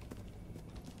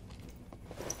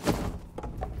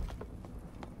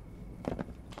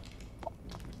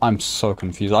 I'm so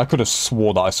confused. I could have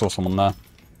swore that I saw someone there.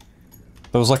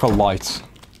 There was like a light.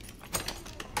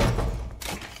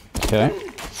 Okay.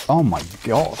 Oh my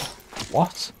god.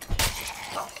 What?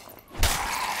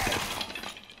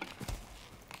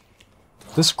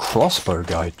 This crossbow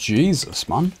guy, Jesus,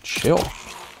 man. Chill.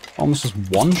 Almost just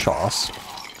one-shot us.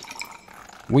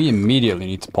 We immediately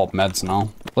need to pop meds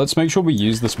now. Let's make sure we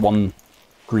use this one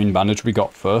green bandage we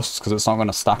got first, because it's not going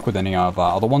to stack with any of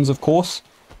our other ones, of course.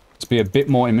 Let's be a bit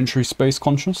more inventory space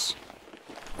conscious.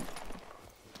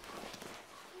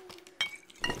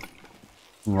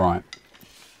 Right.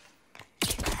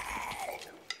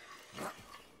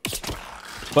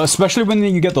 But especially when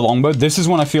you get the longbow, this is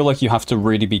when I feel like you have to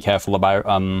really be careful about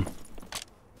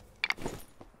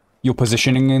your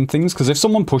positioning in things, because if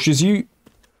someone pushes you,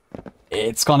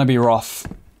 it's gonna be rough.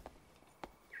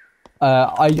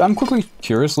 I'm quickly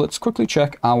curious. Let's quickly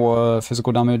check our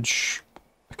physical damage.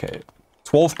 Okay,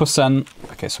 12%.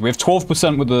 Okay, so we have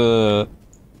 12% with the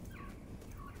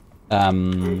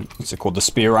what's it called? The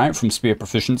spear out from spear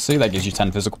proficiency. That gives you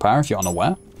 10 physical power if you're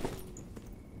unaware.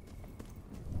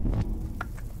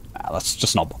 Let's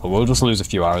just not bother. We'll just lose a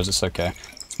few hours. It's okay.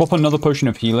 Let's pop another potion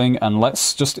of healing, and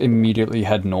let's just immediately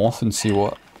head north and see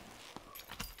what...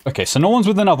 Okay, so no one's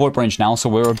within our VoIP range now, so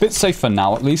we're a bit safe for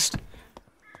now, at least.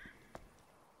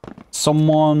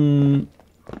 Someone...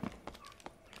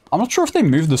 I'm not sure if they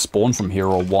moved the spawn from here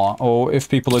or what, or if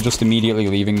people are just immediately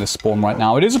leaving the spawn right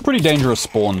now. It is a pretty dangerous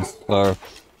spawn, so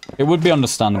it would be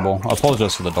understandable. I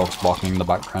apologize for the dogs barking in the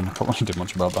background. I can't really do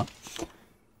much about that.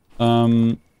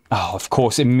 Oh, of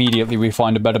course, immediately we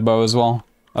find a better bow as well.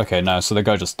 Okay, no, so the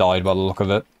guy just died by the look of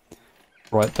it.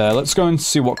 Right there. Let's go and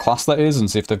see what class that is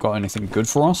and see if they've got anything good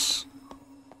for us.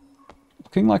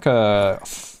 Looking like a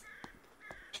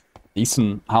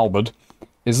decent halberd.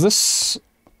 Is this...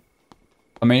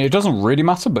 I mean, it doesn't really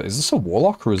matter, but is this a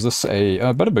warlock or is this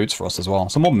a... better boots for us as well.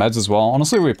 Some more meds as well.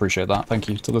 Honestly, we appreciate that. Thank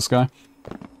you to this guy.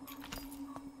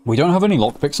 We don't have any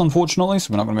lockpicks, unfortunately,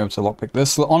 so we're not going to be able to lockpick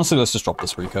this. Honestly, let's just drop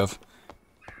this recurve.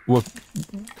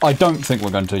 I don't think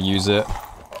we're going to use it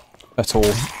at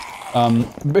all.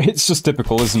 But it's just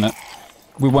typical, isn't it?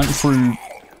 We went through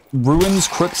ruins,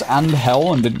 crits, and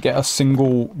hell and didn't get a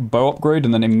single bow upgrade,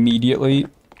 and then immediately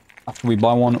after we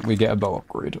buy one, we get a bow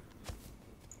upgrade.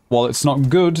 While it's not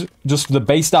good, just the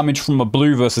base damage from a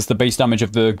blue versus the base damage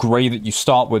of the grey that you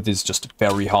start with is just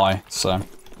very high, so...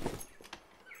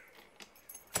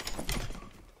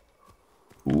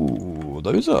 Ooh,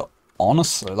 those are...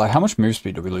 Honestly, like, how much move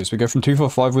speed do we lose? We go from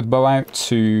 245 with bow out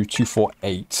to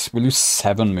 248. We lose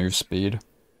 7 move speed.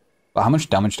 But how much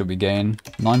damage do we gain?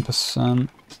 9%.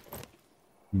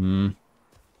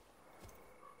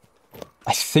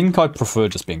 I think I prefer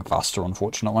just being faster,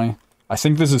 unfortunately. I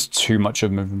think this is too much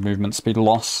of movement speed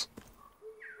loss.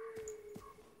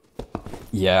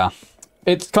 Yeah.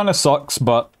 It kind of sucks,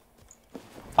 but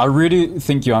I really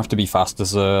think you have to be fast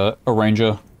as a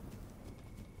ranger.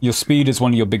 Your speed is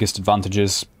one of your biggest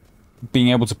advantages. Being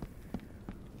able to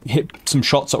hit some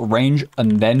shots at range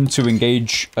and then to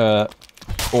engage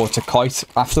or to kite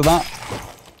after that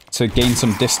to gain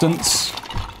some distance.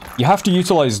 You have to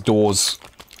utilize doors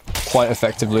quite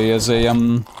effectively as a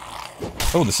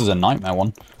oh, this is a nightmare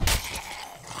one.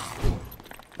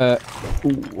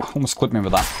 Ooh, almost clipped me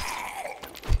with that.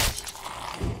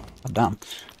 God damn.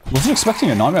 Wasn't expecting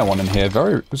a nightmare one in here.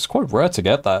 It's quite rare to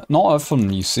get that. Not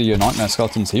often you see a nightmare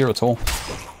skeletons here at all.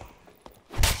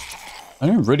 I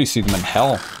don't really see them in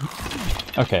hell.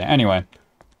 Okay, anyway.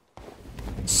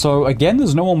 So again,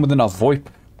 there's no one within our VoIP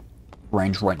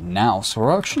range right now, so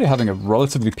we're actually having a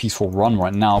relatively peaceful run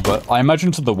right now, but I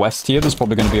imagine to the west here, there's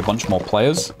probably going to be a bunch more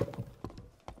players.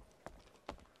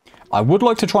 I would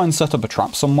like to try and set up a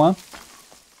trap somewhere.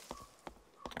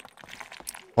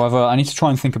 However, I need to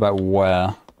try and think about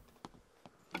where.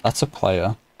 That's a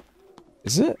player.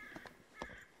 Is it?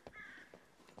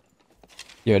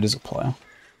 Yeah, it is a player.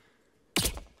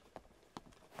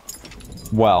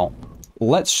 Well,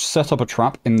 let's set up a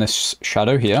trap in this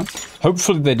shadow here.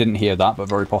 Hopefully they didn't hear that, but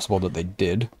very possible that they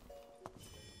did.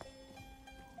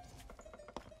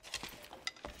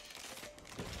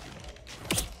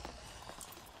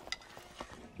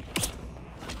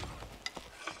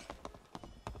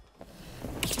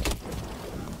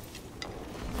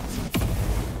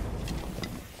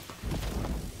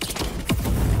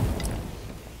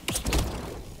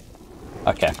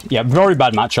 Okay, yeah, very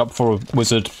bad matchup for a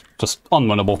wizard. Just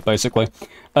unwinnable, basically.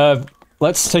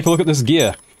 Let's take a look at this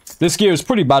gear. This gear is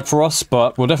pretty bad for us,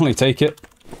 but we'll definitely take it.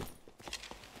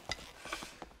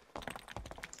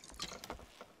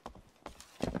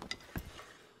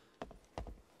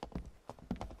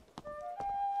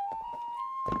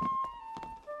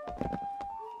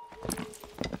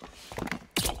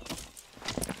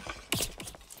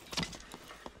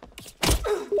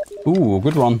 Ooh,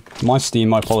 good run. My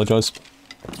steam, I apologize.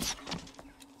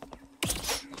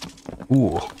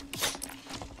 Ooh.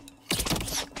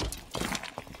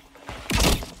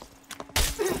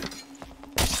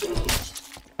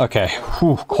 Okay,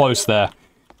 whew, close there.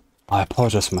 I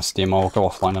apologize for my steam, I'll go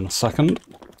offline in a second.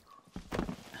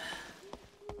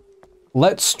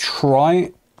 Let's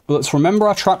remember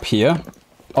our trap here.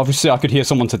 Obviously I could hear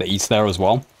someone to the east there as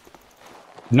well.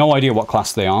 No idea what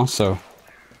class they are, so...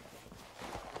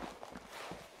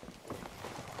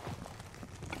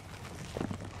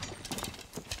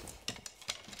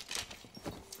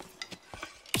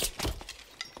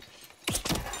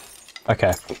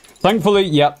 Okay. Thankfully,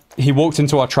 yeah, he walked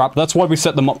into our trap. That's why we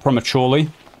set them up prematurely.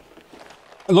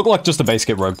 It looked like just a base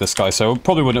kit rogue, this guy, so it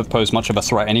probably wouldn't have posed much of a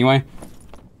threat anyway.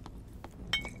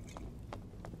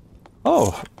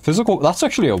 Oh, physical... That's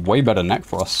actually a way better neck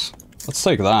for us. Let's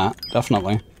take that,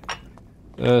 definitely.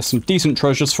 Some decent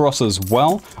treasures for us as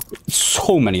well.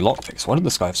 So many lockpicks. Why did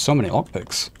this guy have so many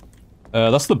lockpicks?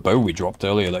 That's the bow we dropped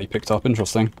earlier that he picked up.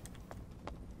 Interesting.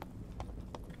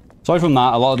 Aside from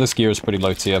that, a lot of this gear is pretty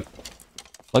low tier.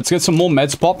 Let's get some more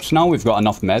meds popped now. We've got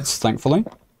enough meds, thankfully.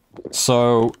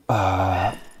 So,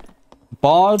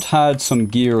 Bard had some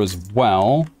gear as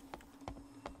well.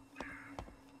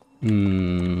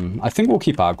 I think we'll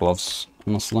keep our gloves,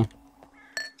 honestly.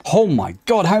 Oh my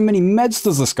god, how many meds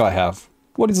does this guy have?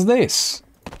 What is this?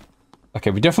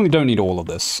 Okay, we definitely don't need all of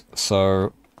this.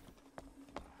 So,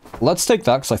 let's take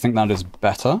that, because I think that is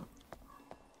better.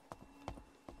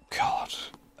 God.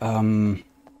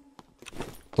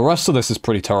 The rest of this is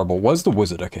pretty terrible. Where's the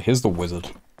wizard? Okay, here's the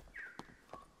wizard.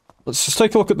 Let's just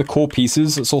take a look at the core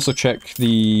pieces. Let's also check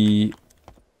the...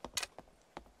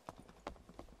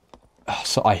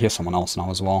 So I hear someone else now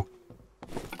as well.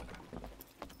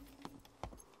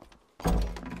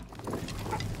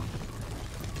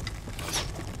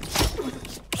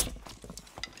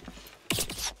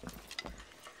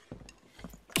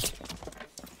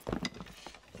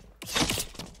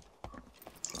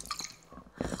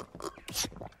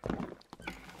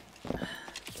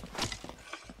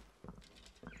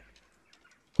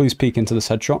 Please peek into this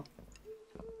headshot.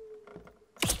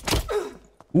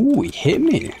 Ooh, he hit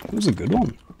me. That was a good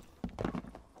one.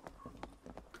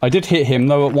 I did hit him,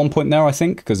 though, at one point there, I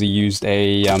think, because he used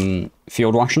a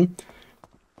field ration.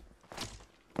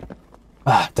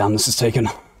 Ah, damn, this is taken.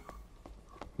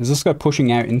 Is this guy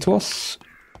pushing out into us?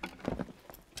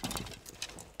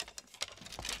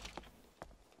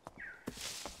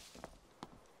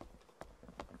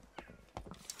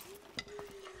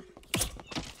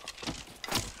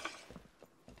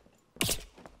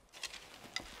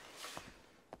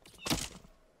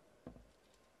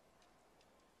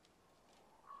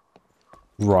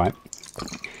 Right.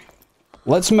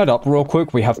 Let's med up real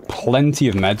quick. We have plenty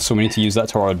of meds, so we need to use that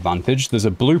to our advantage. There's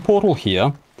a blue portal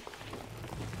here.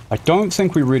 I don't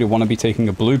think we really want to be taking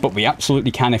a blue, but we absolutely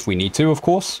can if we need to, of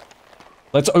course.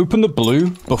 Let's open the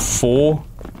blue before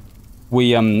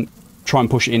we try and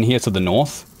push in here to the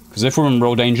north. Because if we're in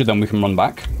real danger, then we can run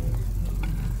back.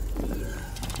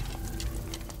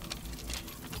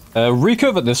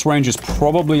 Recurve at this range is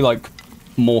probably, like,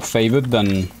 more favored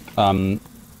than...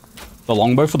 the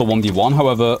longbow for the 1v1.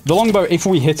 However, the longbow, if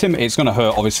we hit him, it's going to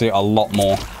hurt, obviously, a lot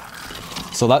more.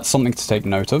 So that's something to take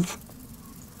note of.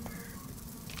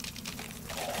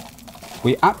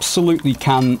 We absolutely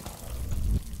can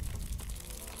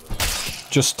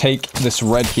just take this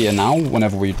red here now,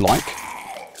 whenever we'd like.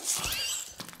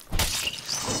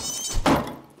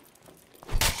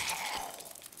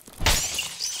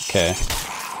 Okay.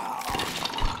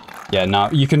 Yeah, now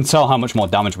you can tell how much more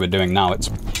damage we're doing now. It's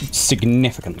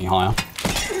significantly higher.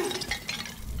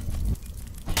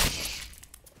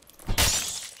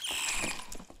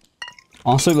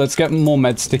 Honestly, let's get more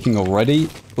med sticking already.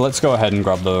 Let's go ahead and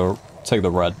grab take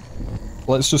the red.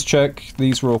 let's just check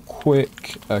these real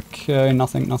quick. Okay,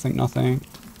 nothing, nothing, nothing.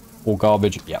 All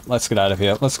garbage. Yeah, let's get out of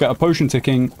here. Let's get a potion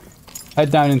ticking.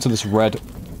 Head down into this red.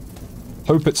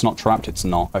 Hope it's not trapped. It's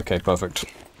not. Okay, perfect.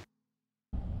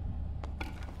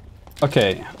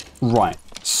 Okay, right.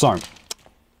 So,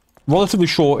 relatively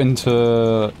short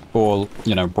or,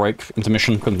 you know, break,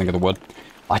 intermission, couldn't think of the word.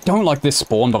 I don't like this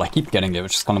spawn, but I keep getting it,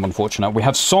 which is kind of unfortunate. We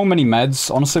have so many meds.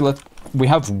 Honestly, we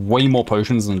have way more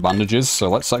potions than bandages, so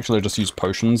let's actually just use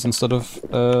potions instead of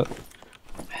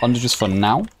bandages for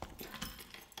now.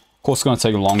 Of course, it's going to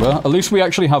take longer. At least we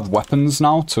actually have weapons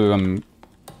now to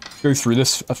go through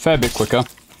this a fair bit quicker.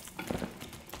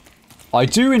 I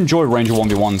do enjoy Ranger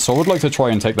 1v1, so I would like to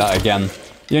try and take that again.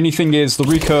 The only thing is, the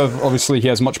recurve, obviously, he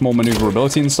has much more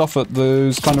maneuverability and stuff at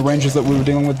those kind of ranges that we were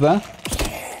dealing with there.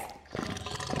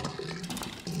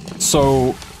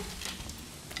 So,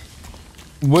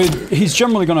 he's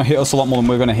generally going to hit us a lot more than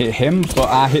we're going to hit him, but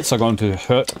our hits are going to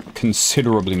hurt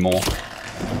considerably more.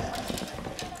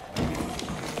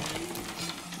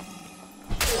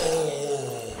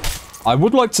 I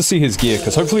would like to see his gear,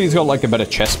 because hopefully he's got like a better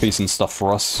chest piece and stuff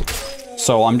for us.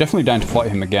 So I'm definitely down to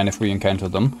fight him again if we encounter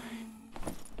them.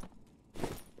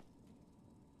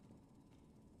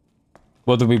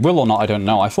 Whether we will or not, I don't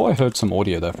know. I thought I heard some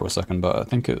audio there for a second, but I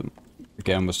think it,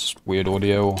 again, was just weird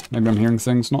audio. Or maybe I'm hearing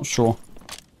things, not sure.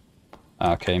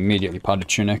 Okay, immediately padded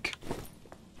tunic.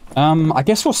 I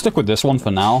guess we'll stick with this one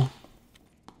for now.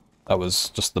 That was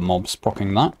just the mobs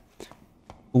proccing that.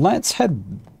 Let's head...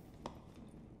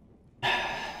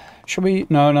 Should we?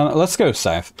 No, let's go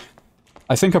south.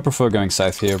 I think I prefer going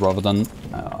south here rather than...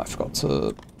 I forgot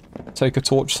to take a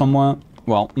torch somewhere.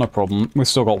 Well, no problem. We've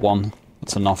still got one.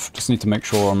 That's enough. Just need to make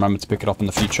sure I remember to pick it up in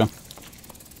the future.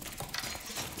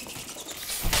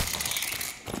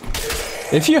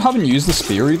 If you haven't used the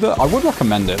spear either, I would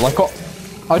recommend it. Like,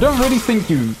 I don't really think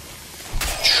you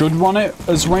should run it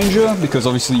as ranger, because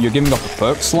obviously you're giving up a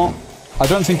perk slot. I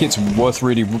don't think it's worth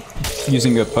really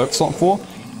using a perk slot for.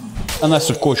 Unless,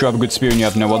 of course, you have a good spear and you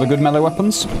have no other good melee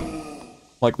weapons.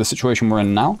 Like the situation we're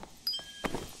in now.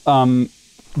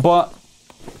 But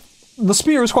the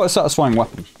spear is quite a satisfying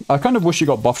weapon. I kind of wish you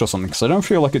got buffed or something, because I don't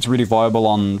feel like it's really viable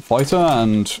on fighter,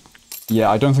 and yeah,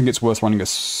 I don't think it's worth running a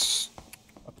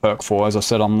perk for, as I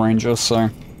said, on ranger, so...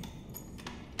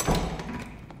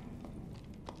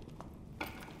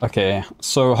 Okay,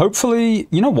 so hopefully...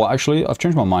 You know what, actually? I've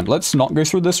changed my mind. Let's not go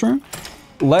through this room.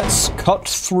 Let's cut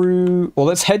through... Or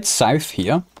let's head south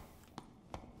here.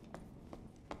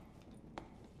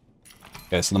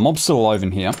 Okay, so the mob's still alive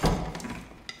in here.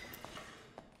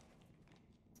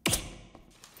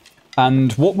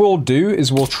 And what we'll do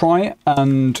is we'll try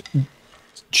and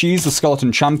cheese the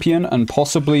skeleton champion and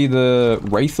possibly the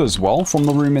wraith as well from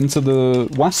the room into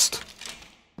the west.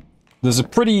 There's a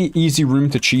pretty easy room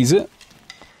to cheese it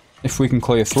if we can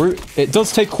clear through. It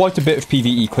does take quite a bit of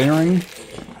PvE clearing,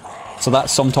 so that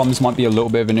sometimes might be a little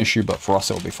bit of an issue, but for us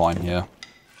it'll be fine here.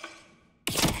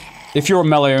 If you're a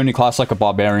melee-only class like a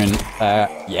barbarian,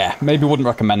 yeah, maybe wouldn't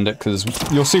recommend it, because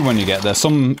you'll see when you get there.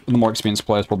 Some of the more experienced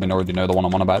players probably already know the one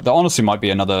I'm on about. There honestly might be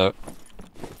another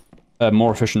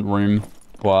more efficient room,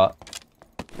 but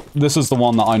this is the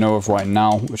one that I know of right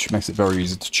now, which makes it very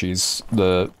easy to cheese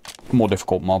the more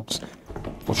difficult mobs.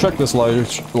 We'll check this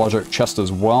larger chest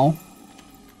as well.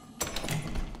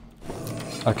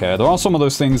 Okay, there are some of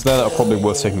those things there that are probably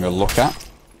worth taking a look at.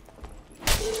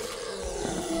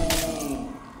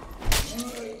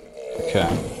 Okay.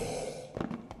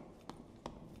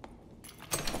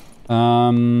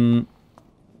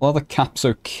 Leather cap's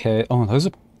okay. Oh, those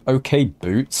are okay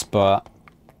boots, but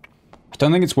I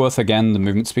don't think it's worth, again, the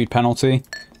movement speed penalty.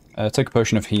 Take a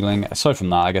potion of healing. Aside from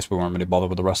that, I guess we won't really bother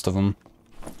with the rest of them.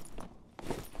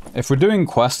 If we're doing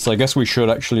quests, I guess we should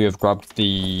actually have grabbed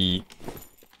the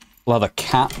leather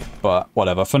cap, but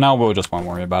whatever. For now, we just won't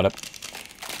worry about it.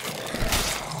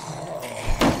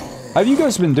 How have you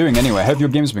guys been doing anyway? How have your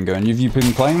games been going? Have you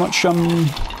been playing much,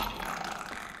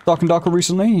 Dark and Darker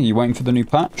recently? Are you waiting for the new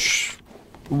patch?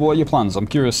 What are your plans? I'm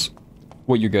curious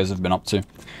what you guys have been up to.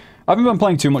 I haven't been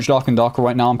playing too much Dark and Darker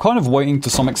right now. I'm kind of waiting to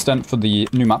some extent for the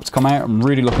new map to come out. I'm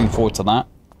really looking forward to that.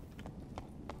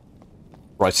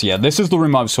 Right, so yeah, this is the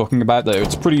room I was talking about, though.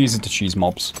 It's pretty easy to cheese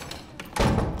mobs.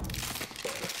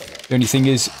 The only thing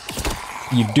is,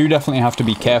 you do definitely have to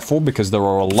be careful, because there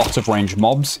are a lot of ranged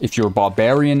mobs. If you're a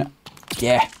barbarian,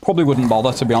 yeah, probably wouldn't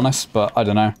bother, to be honest, but I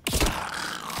don't know.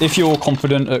 If you're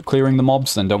confident at clearing the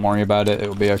mobs, then don't worry about it,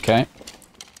 it'll be okay.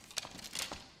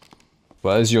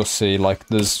 But as you'll see, like,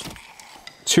 there's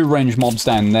 2 ranged mobs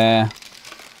down there.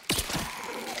 I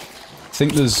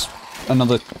think there's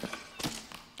another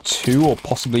 2 or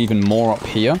possibly even more up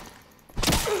here.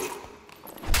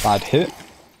 Bad hit.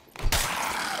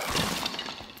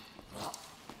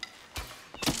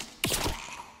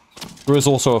 There is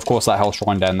also, of course, that health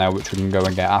shrine down there, which we can go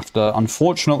and get after.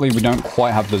 Unfortunately, we don't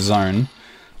quite have the zone.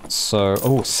 So,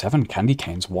 oh, 7 candy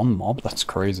canes, 1 mob. That's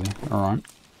crazy. Alright.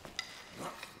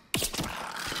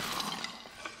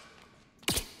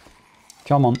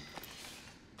 Come on.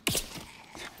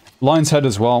 Lion's Head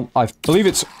as well. I believe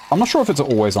it's... I'm not sure if it's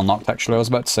always unlocked, actually. I was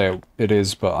about to say it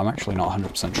is, but I'm actually not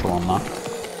 100% sure on that.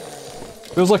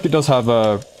 Feels like it does have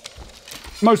a...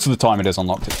 Most of the time it is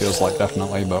unlocked, it feels like,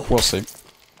 definitely, but we'll see.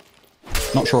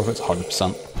 Not sure if it's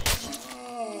 100%.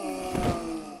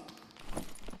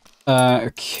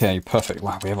 Okay, perfect.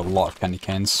 Wow, we have a lot of candy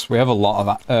canes. We have a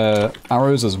lot of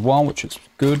arrows as well, which is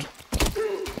good.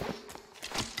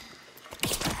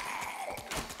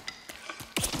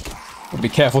 Be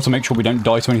careful to make sure we don't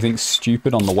die to anything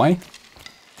stupid on the way.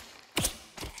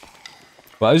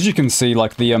 But as you can see,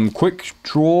 like, the quick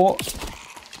draw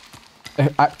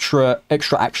extra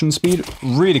action speed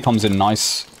really comes in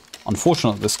nice.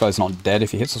 Unfortunately, this guy's not dead.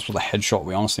 If he hits us with a headshot,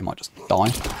 we honestly might just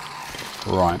die.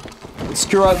 Right. Let's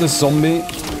cure out this zombie.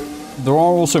 There are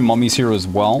also mummies here as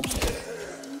well.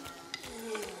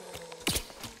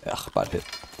 Ugh, bad hit.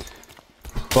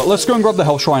 But let's go and grab the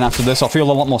health shrine after this. I feel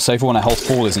a lot more safer when a health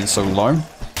pool isn't so low.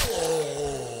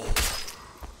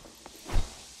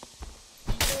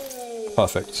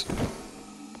 Perfect.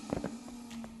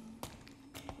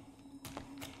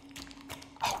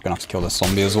 Oh, we're gonna have to kill this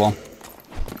zombie as well.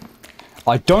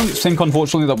 I don't think,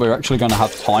 unfortunately, that we're actually going to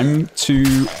have time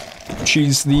to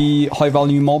cheese the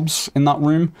high-value mobs in that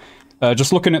room.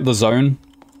 Just looking at the zone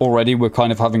already, we're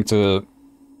kind of having to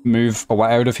move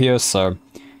away out of here, so...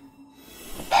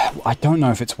 I don't know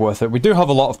if it's worth it. We do have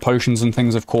a lot of potions and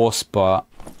things, of course, but...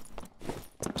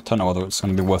 I don't know whether it's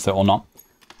going to be worth it or not.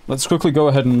 Let's quickly go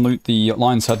ahead and loot the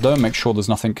Lion's Head, though. Make sure there's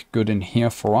nothing good in here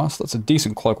for us. That's a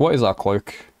decent cloak. What is our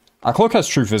cloak? Our cloak has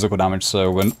true physical damage, so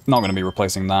we're not going to be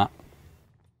replacing that.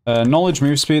 Knowledge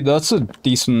move speed, that's a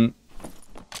decent...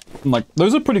 Like,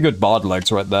 those are pretty good bard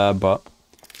legs right there, but...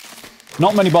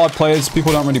 Not many bard players.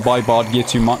 People don't really buy bard gear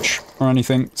too much or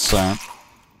anything, so...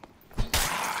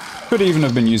 Could even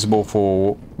have been usable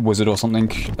for wizard or something.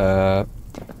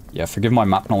 Yeah, forgive my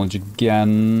map knowledge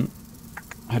again.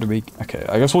 How do we... Okay,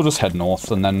 I guess we'll just head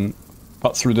north and then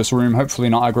cut through this room, hopefully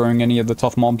not aggroing any of the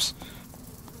tough mobs.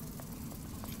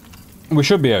 We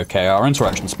should be okay. Our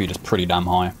interaction speed is pretty damn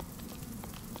high.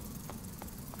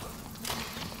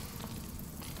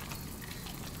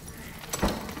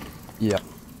 Yep.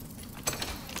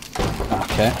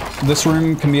 Okay. This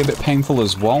room can be a bit painful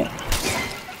as well.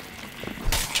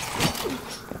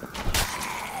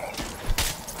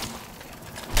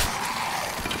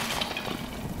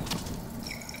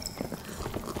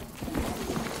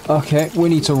 Okay, we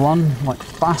need to run, like,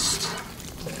 fast.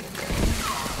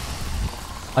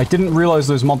 I didn't realize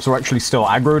those mobs were actually still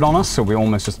aggroed on us, so we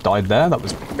almost just died there. That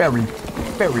was very,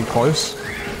 very close.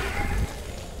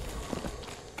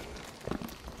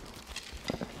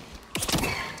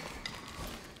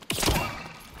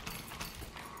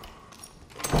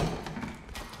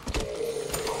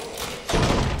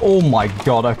 Oh my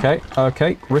god, okay,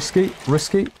 okay, risky,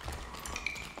 risky.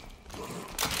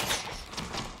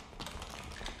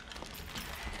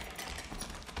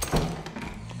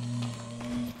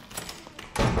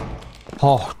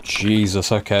 Oh,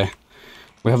 Jesus, okay.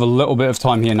 We have a little bit of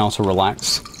time here now to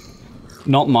relax.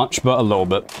 Not much, but a little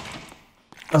bit.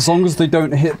 As long as they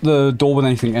don't hit the door with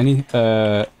anything, anything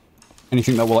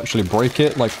that will actually break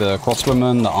it, like the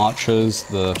crossbowmen, the archers,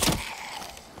 the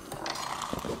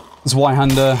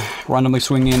Zweihander, randomly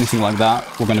swinging, anything like that,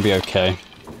 we're going to be okay.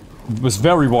 Was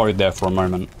very worried there for a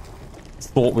moment.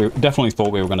 Definitely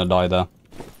thought we were going to die there.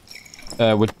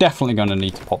 We're definitely going to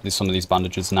need to pop some of these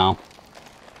bandages now.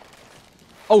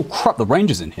 Oh crap, the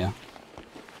ranger's in here.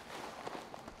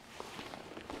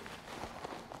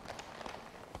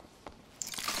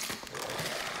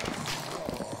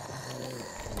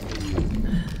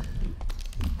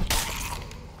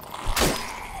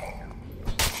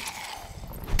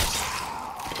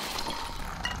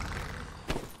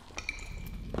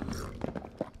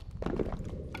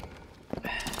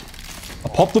 I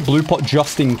popped the blue pot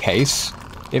just in case.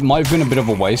 It might have been a bit of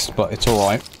a waste, but it's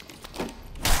alright.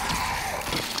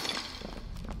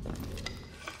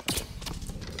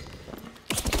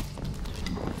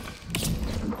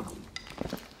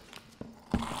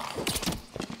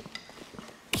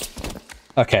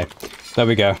 Okay, there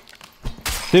we go.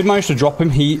 Did manage to drop him.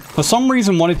 He, for some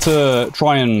reason, wanted to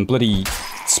try and bloody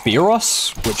spear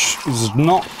us, which is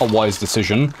not a wise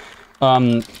decision.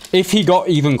 If he got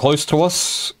even close to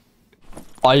us,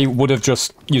 I would have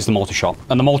just used the multi-shot.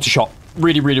 And the multi-shot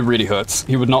really hurts.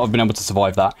 He would not have been able to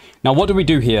survive that. Now, what do we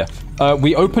do here?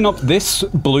 We open up this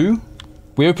blue.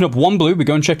 We open up one blue, we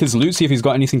go and check his loot, see if he's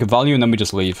got anything of value, and then we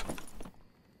just leave.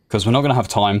 Because we're not going to have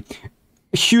time.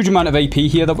 A huge amount of AP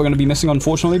here that we're going to be missing,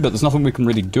 unfortunately, but there's nothing we can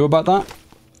really do about that.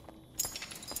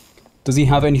 Does he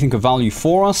have anything of value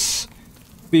for us?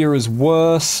 Spear is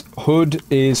worse. Hood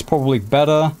is probably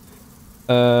better.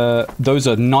 Those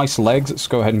are nice legs. Let's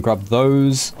go ahead and grab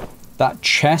those. That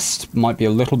chest might be a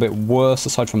little bit worse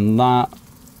aside from that.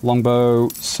 Longbow,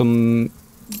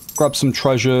 grab some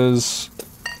treasures.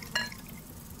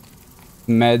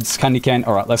 Meds, candy cane.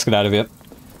 Alright, let's get out of here.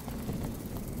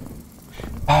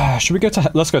 Should we go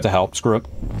to... Let's go to hell. Screw it.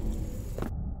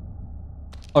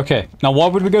 Okay, now why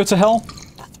would we go to hell?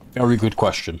 Very good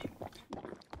question.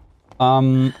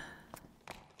 Our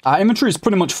inventory is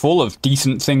pretty much full of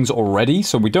decent things already,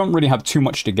 so we don't really have too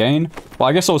much to gain. But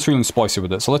I guess I was feeling spicy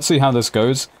with it, so let's see how this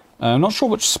goes. I'm not sure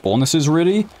which spawn this is,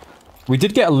 really. We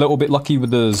did get a little bit lucky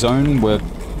with the zone. We're,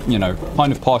 you know,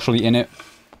 kind of partially in it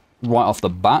right off the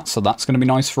bat, so that's going to be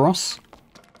nice for us.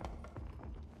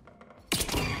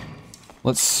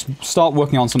 Let's start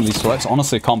working on some of these threats.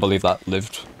 Honestly, I can't believe that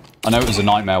lived. I know it was a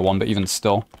nightmare one, but even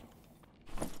still.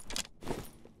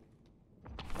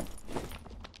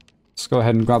 Let's go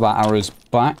ahead and grab our arrows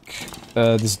back.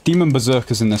 There's demon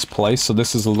berserkers in this place, so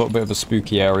this is a little bit of a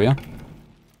spooky area.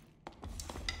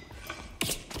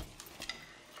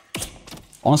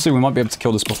 Honestly, we might be able to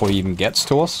kill this before he even gets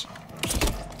to us.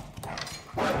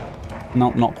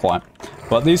 No, not quite.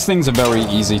 But these things are very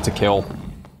easy to kill.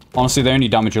 Honestly, the only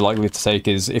damage you're likely to take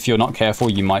is, if you're not careful,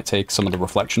 you might take some of the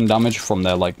reflection damage from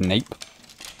their, like, nape.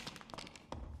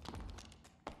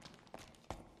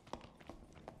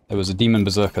 There was a demon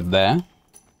berserker there,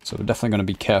 so we're definitely going to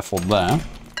be careful there.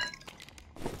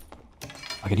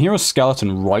 I can hear a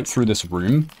skeleton right through this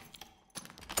room.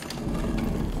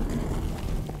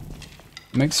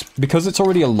 Because it's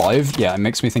already alive, yeah, it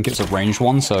makes me think it's a ranged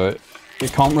one, so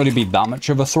it can't really be that much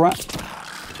of a threat.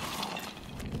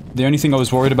 The only thing I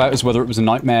was worried about is whether it was a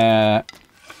nightmare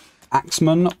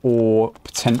axeman or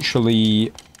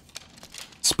potentially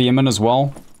spearman as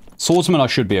well. Swordsman I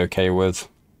should be okay with.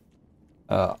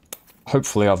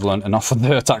 Hopefully I've learned enough of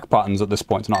the attack patterns at this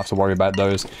point to not have to worry about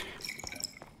those.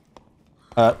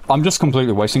 I'm just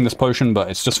completely wasting this potion, but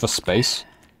it's just for space.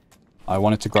 I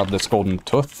wanted to grab this golden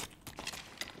tooth.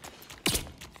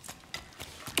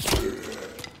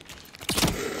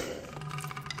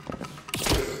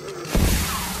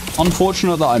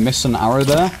 Unfortunate that I missed an arrow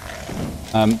there.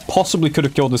 Possibly could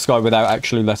have killed this guy without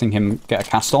actually letting him get a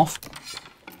cast off.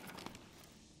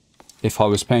 If I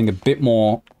was paying a bit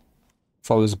more... If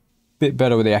I was a bit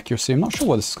better with the accuracy. I'm not sure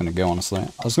where this is going to go, honestly.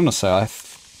 I was going to say, I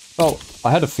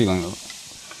had a feeling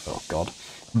that... Oh, God.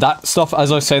 That stuff,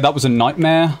 as I say, that was a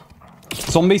nightmare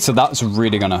zombie, so that's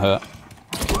really going to hurt.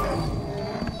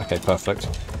 Okay, perfect.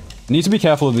 Need to be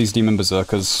careful of these demon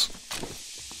berserkers.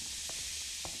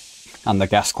 And the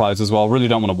gas clouds as well. Really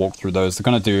don't want to walk through those. They're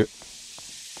going to do...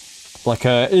 Like,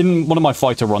 in one of my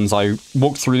fighter runs, I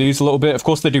walked through these a little bit. Of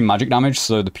course, they do magic damage,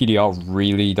 so the PDR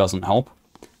really doesn't help.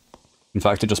 In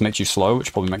fact, it just makes you slow,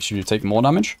 which probably makes you take more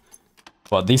damage.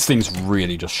 But these things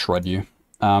really just shred you.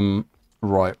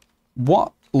 Right.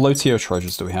 What low tier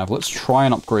treasures do we have? Let's try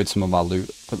and upgrade some of our loot.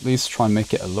 At least try and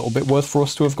make it a little bit worth for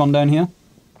us to have gone down here.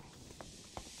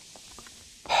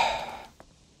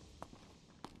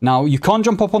 Now, you can't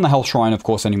jump up on the Hell Shrine, of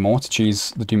course, anymore to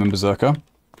cheese the Demon Berserker.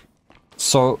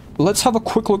 So, let's have a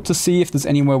quick look to see if there's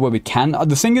anywhere where we can.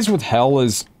 The thing is with Hell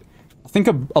is, I think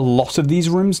a lot of these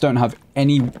rooms don't have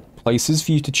any places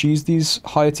for you to cheese these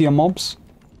higher tier mobs.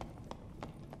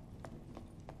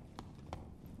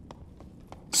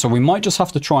 So we might just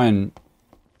have to try and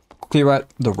clear out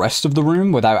the rest of the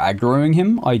room without aggroing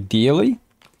him, ideally.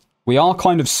 We are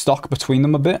kind of stuck between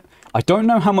them a bit. I don't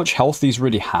know how much health these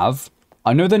really have.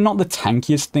 I know they're not the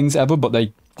tankiest things ever, but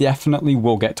they definitely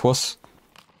will get to us.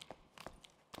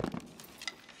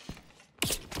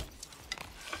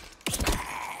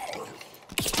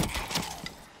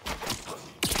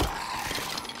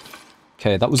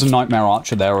 Okay, that was a Nightmare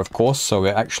Archer there, of course, so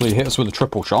it actually hit us with a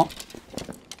triple shot.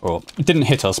 Well, it didn't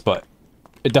hit us, but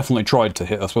it definitely tried to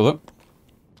hit us with it.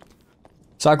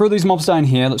 So aggro these mobs down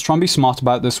here. Let's try and be smart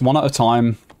about this, one at a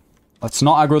time. Let's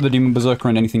not aggro the Demon Berserker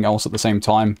and anything else at the same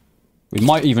time. We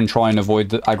might even try and avoid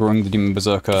aggroing the Demon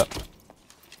Berserker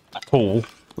at all.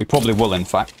 We probably will, in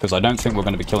fact, because I don't think we're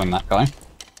going to be killing that guy.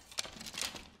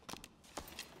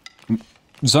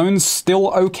 Zone's still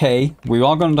okay. We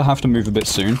are going to have to move a bit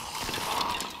soon.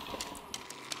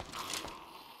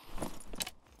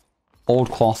 Old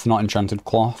cloth, not enchanted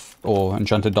cloth, or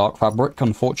enchanted dark fabric,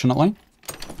 unfortunately.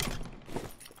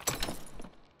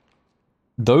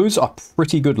 Those are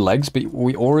pretty good legs, but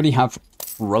we already have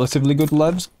relatively good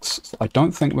legs. I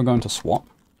don't think we're going to swap.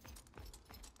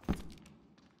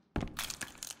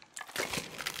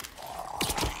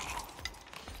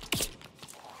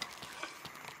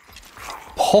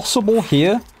 Possible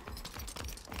here.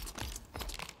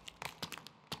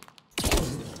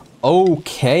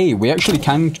 Okay, we actually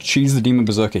can choose the Demon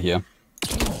Berserker here.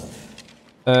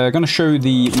 Gonna show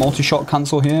the multi-shot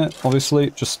cancel here,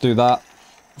 obviously. Just do that.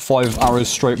 5 arrows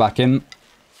straight back in.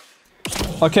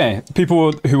 Okay,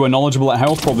 people who are knowledgeable at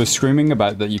health probably screaming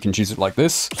about that you can choose it like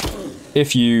this.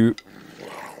 If you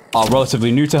are relatively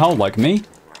new to health, like me,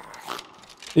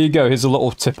 here you go. Here's a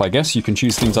little tip, I guess. You can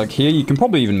choose things like here. You can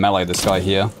probably even melee this guy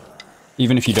here,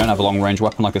 even if you don't have a long-range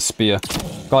weapon like a spear.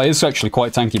 Guy is actually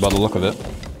quite tanky by the look of it.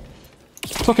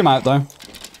 Took him out, though.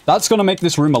 That's going to make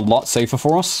this room a lot safer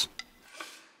for us.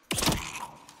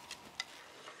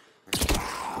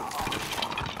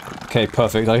 Okay,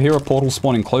 perfect. I hear a portal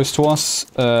spawning close to us.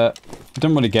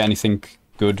 Didn't really get anything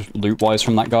good loot-wise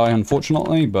from that guy,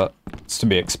 unfortunately, but it's to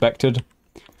be expected.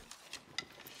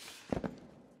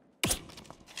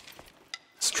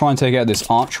 Let's try and take out this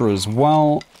archer as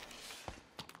well.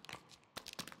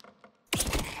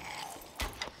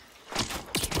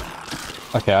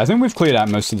 Okay, I think we've cleared out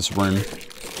most of this room.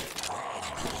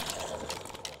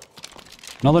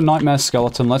 Another nightmare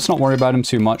skeleton. Let's not worry about him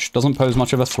too much. Doesn't pose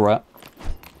much of a threat.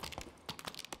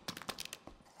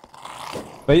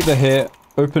 Bait the hit.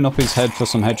 Open up his head for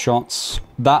some headshots.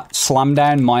 That slam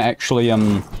down might actually,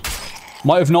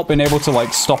 might have not been able to,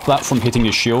 like, stop that from hitting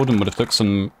his shield and would have took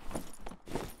some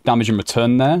damage in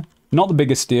return there. Not the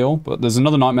biggest deal, but there's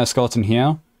another nightmare skeleton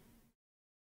here.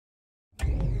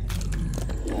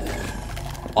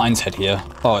 Lion's head here.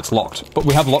 Oh, it's locked. But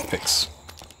we have lockpicks.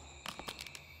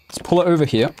 Let's pull it over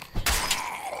here.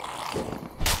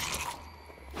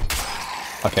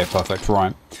 Okay, perfect.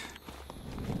 Right.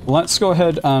 Let's go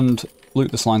ahead and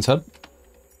loot this lion's head.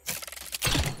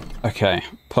 Okay,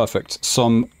 perfect.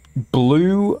 Some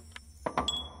blue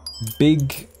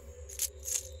big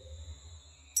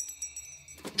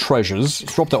treasures.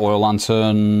 Let's drop the oil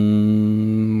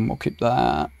lantern. We'll keep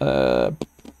that.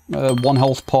 1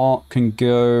 health pot can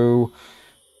go.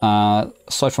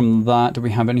 Aside from that, do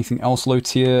we have anything else low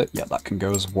tier? Yeah, that can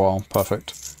go as well.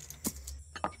 Perfect.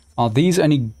 Are these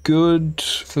any good?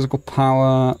 Physical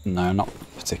power? No, not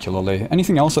particularly.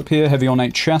 Anything else up here? Heavy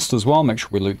ornate chest as well. Make sure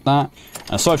we loot that.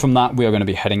 And aside from that, we are going to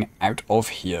be heading out of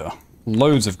here.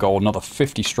 Loads of gold. Another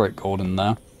 50 straight gold in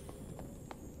there.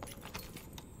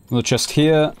 Another chest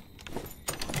here.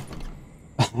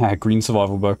 Green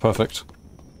survival bow. Perfect.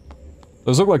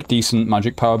 Those look like decent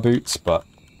magic power boots, but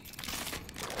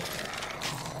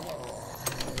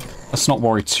let's not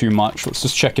worry too much. Let's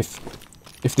just check if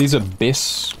these are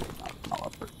bis.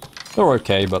 They're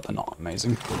okay, but they're not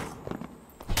amazing.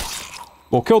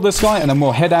 We'll kill this guy, and then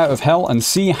we'll head out of hell and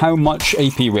see how much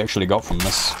AP we actually got from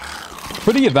this.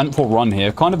 Pretty eventful run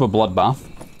here. Kind of a bloodbath.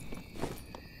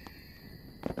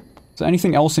 Is there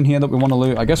anything else in here that we want to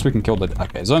loot? I guess we can kill the...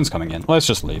 Okay, zone's coming in. Let's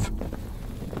just leave.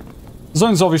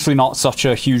 Zone's obviously not such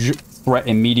a huge threat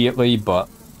immediately, but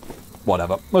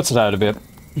whatever. Let's get out of here.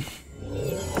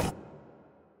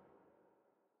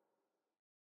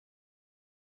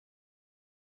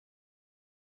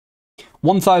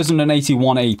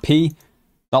 1081 AP.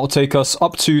 That will take us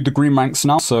up to the green ranks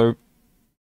now, so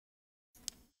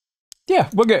yeah,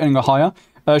 we're getting a higher.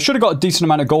 Should have got a decent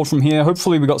amount of gold from here.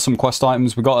 Hopefully we got some quest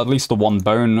items. We got at least the 1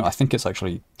 bone. I think it's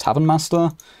actually Tavern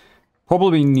Master.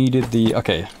 Probably needed the...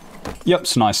 Okay. Yep,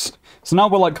 it's nice. So now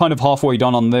we're like kind of halfway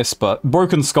done on this, but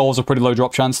broken skulls are pretty low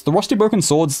drop chance. The rusty broken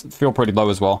swords feel pretty low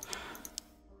as well.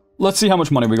 Let's see how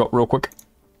much money we got real quick.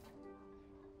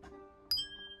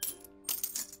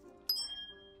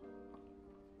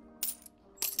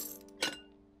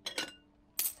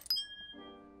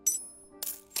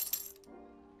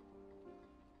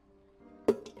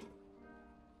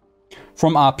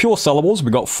 From our pure sellables,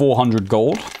 we got 400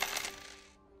 gold.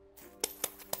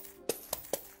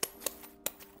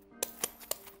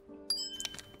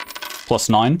 Plus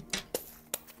 9.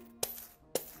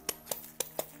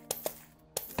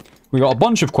 We got a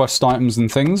bunch of quest items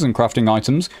and things and crafting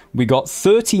items. We got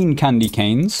 13 candy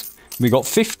canes. We got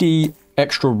 50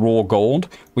 extra raw gold.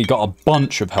 We got a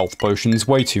bunch of health potions,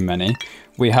 way too many.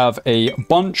 We have a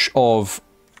bunch of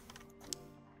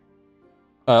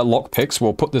lockpicks.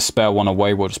 We'll put this spare one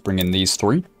away. We'll just bring in these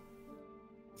 3.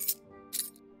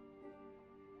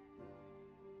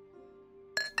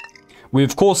 We've,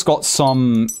 of course, got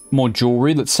some more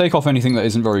jewelry. Let's take off anything that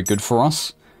isn't very good for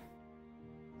us.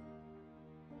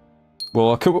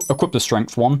 We'll equip the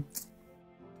strength one.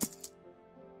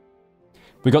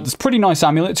 We got this pretty nice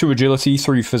amulet, 2 agility,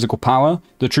 3 physical power.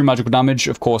 The true magical damage,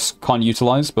 of course, can't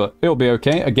utilize, but it'll be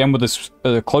okay. Again, with this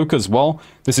cloak as well.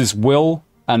 This is will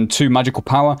and 2 magical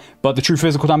power, but the true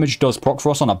physical damage does proc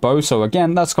for us on a bow, so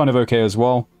again, that's kind of okay as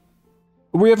well.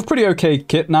 We have a pretty okay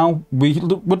kit now. We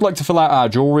would like to fill out our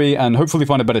jewelry and hopefully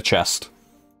find a better chest.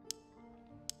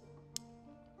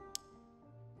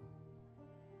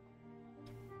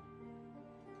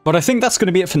 But I think that's going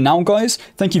to be it for now, guys.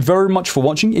 Thank you very much for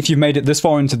watching. If you've made it this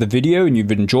far into the video and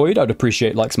you've enjoyed, I'd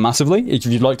appreciate likes massively. If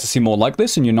you'd like to see more like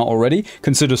this and you're not already,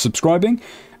 consider subscribing.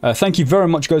 Thank you very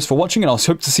much, guys, for watching, and I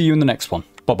hope to see you in the next one.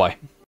 Bye-bye.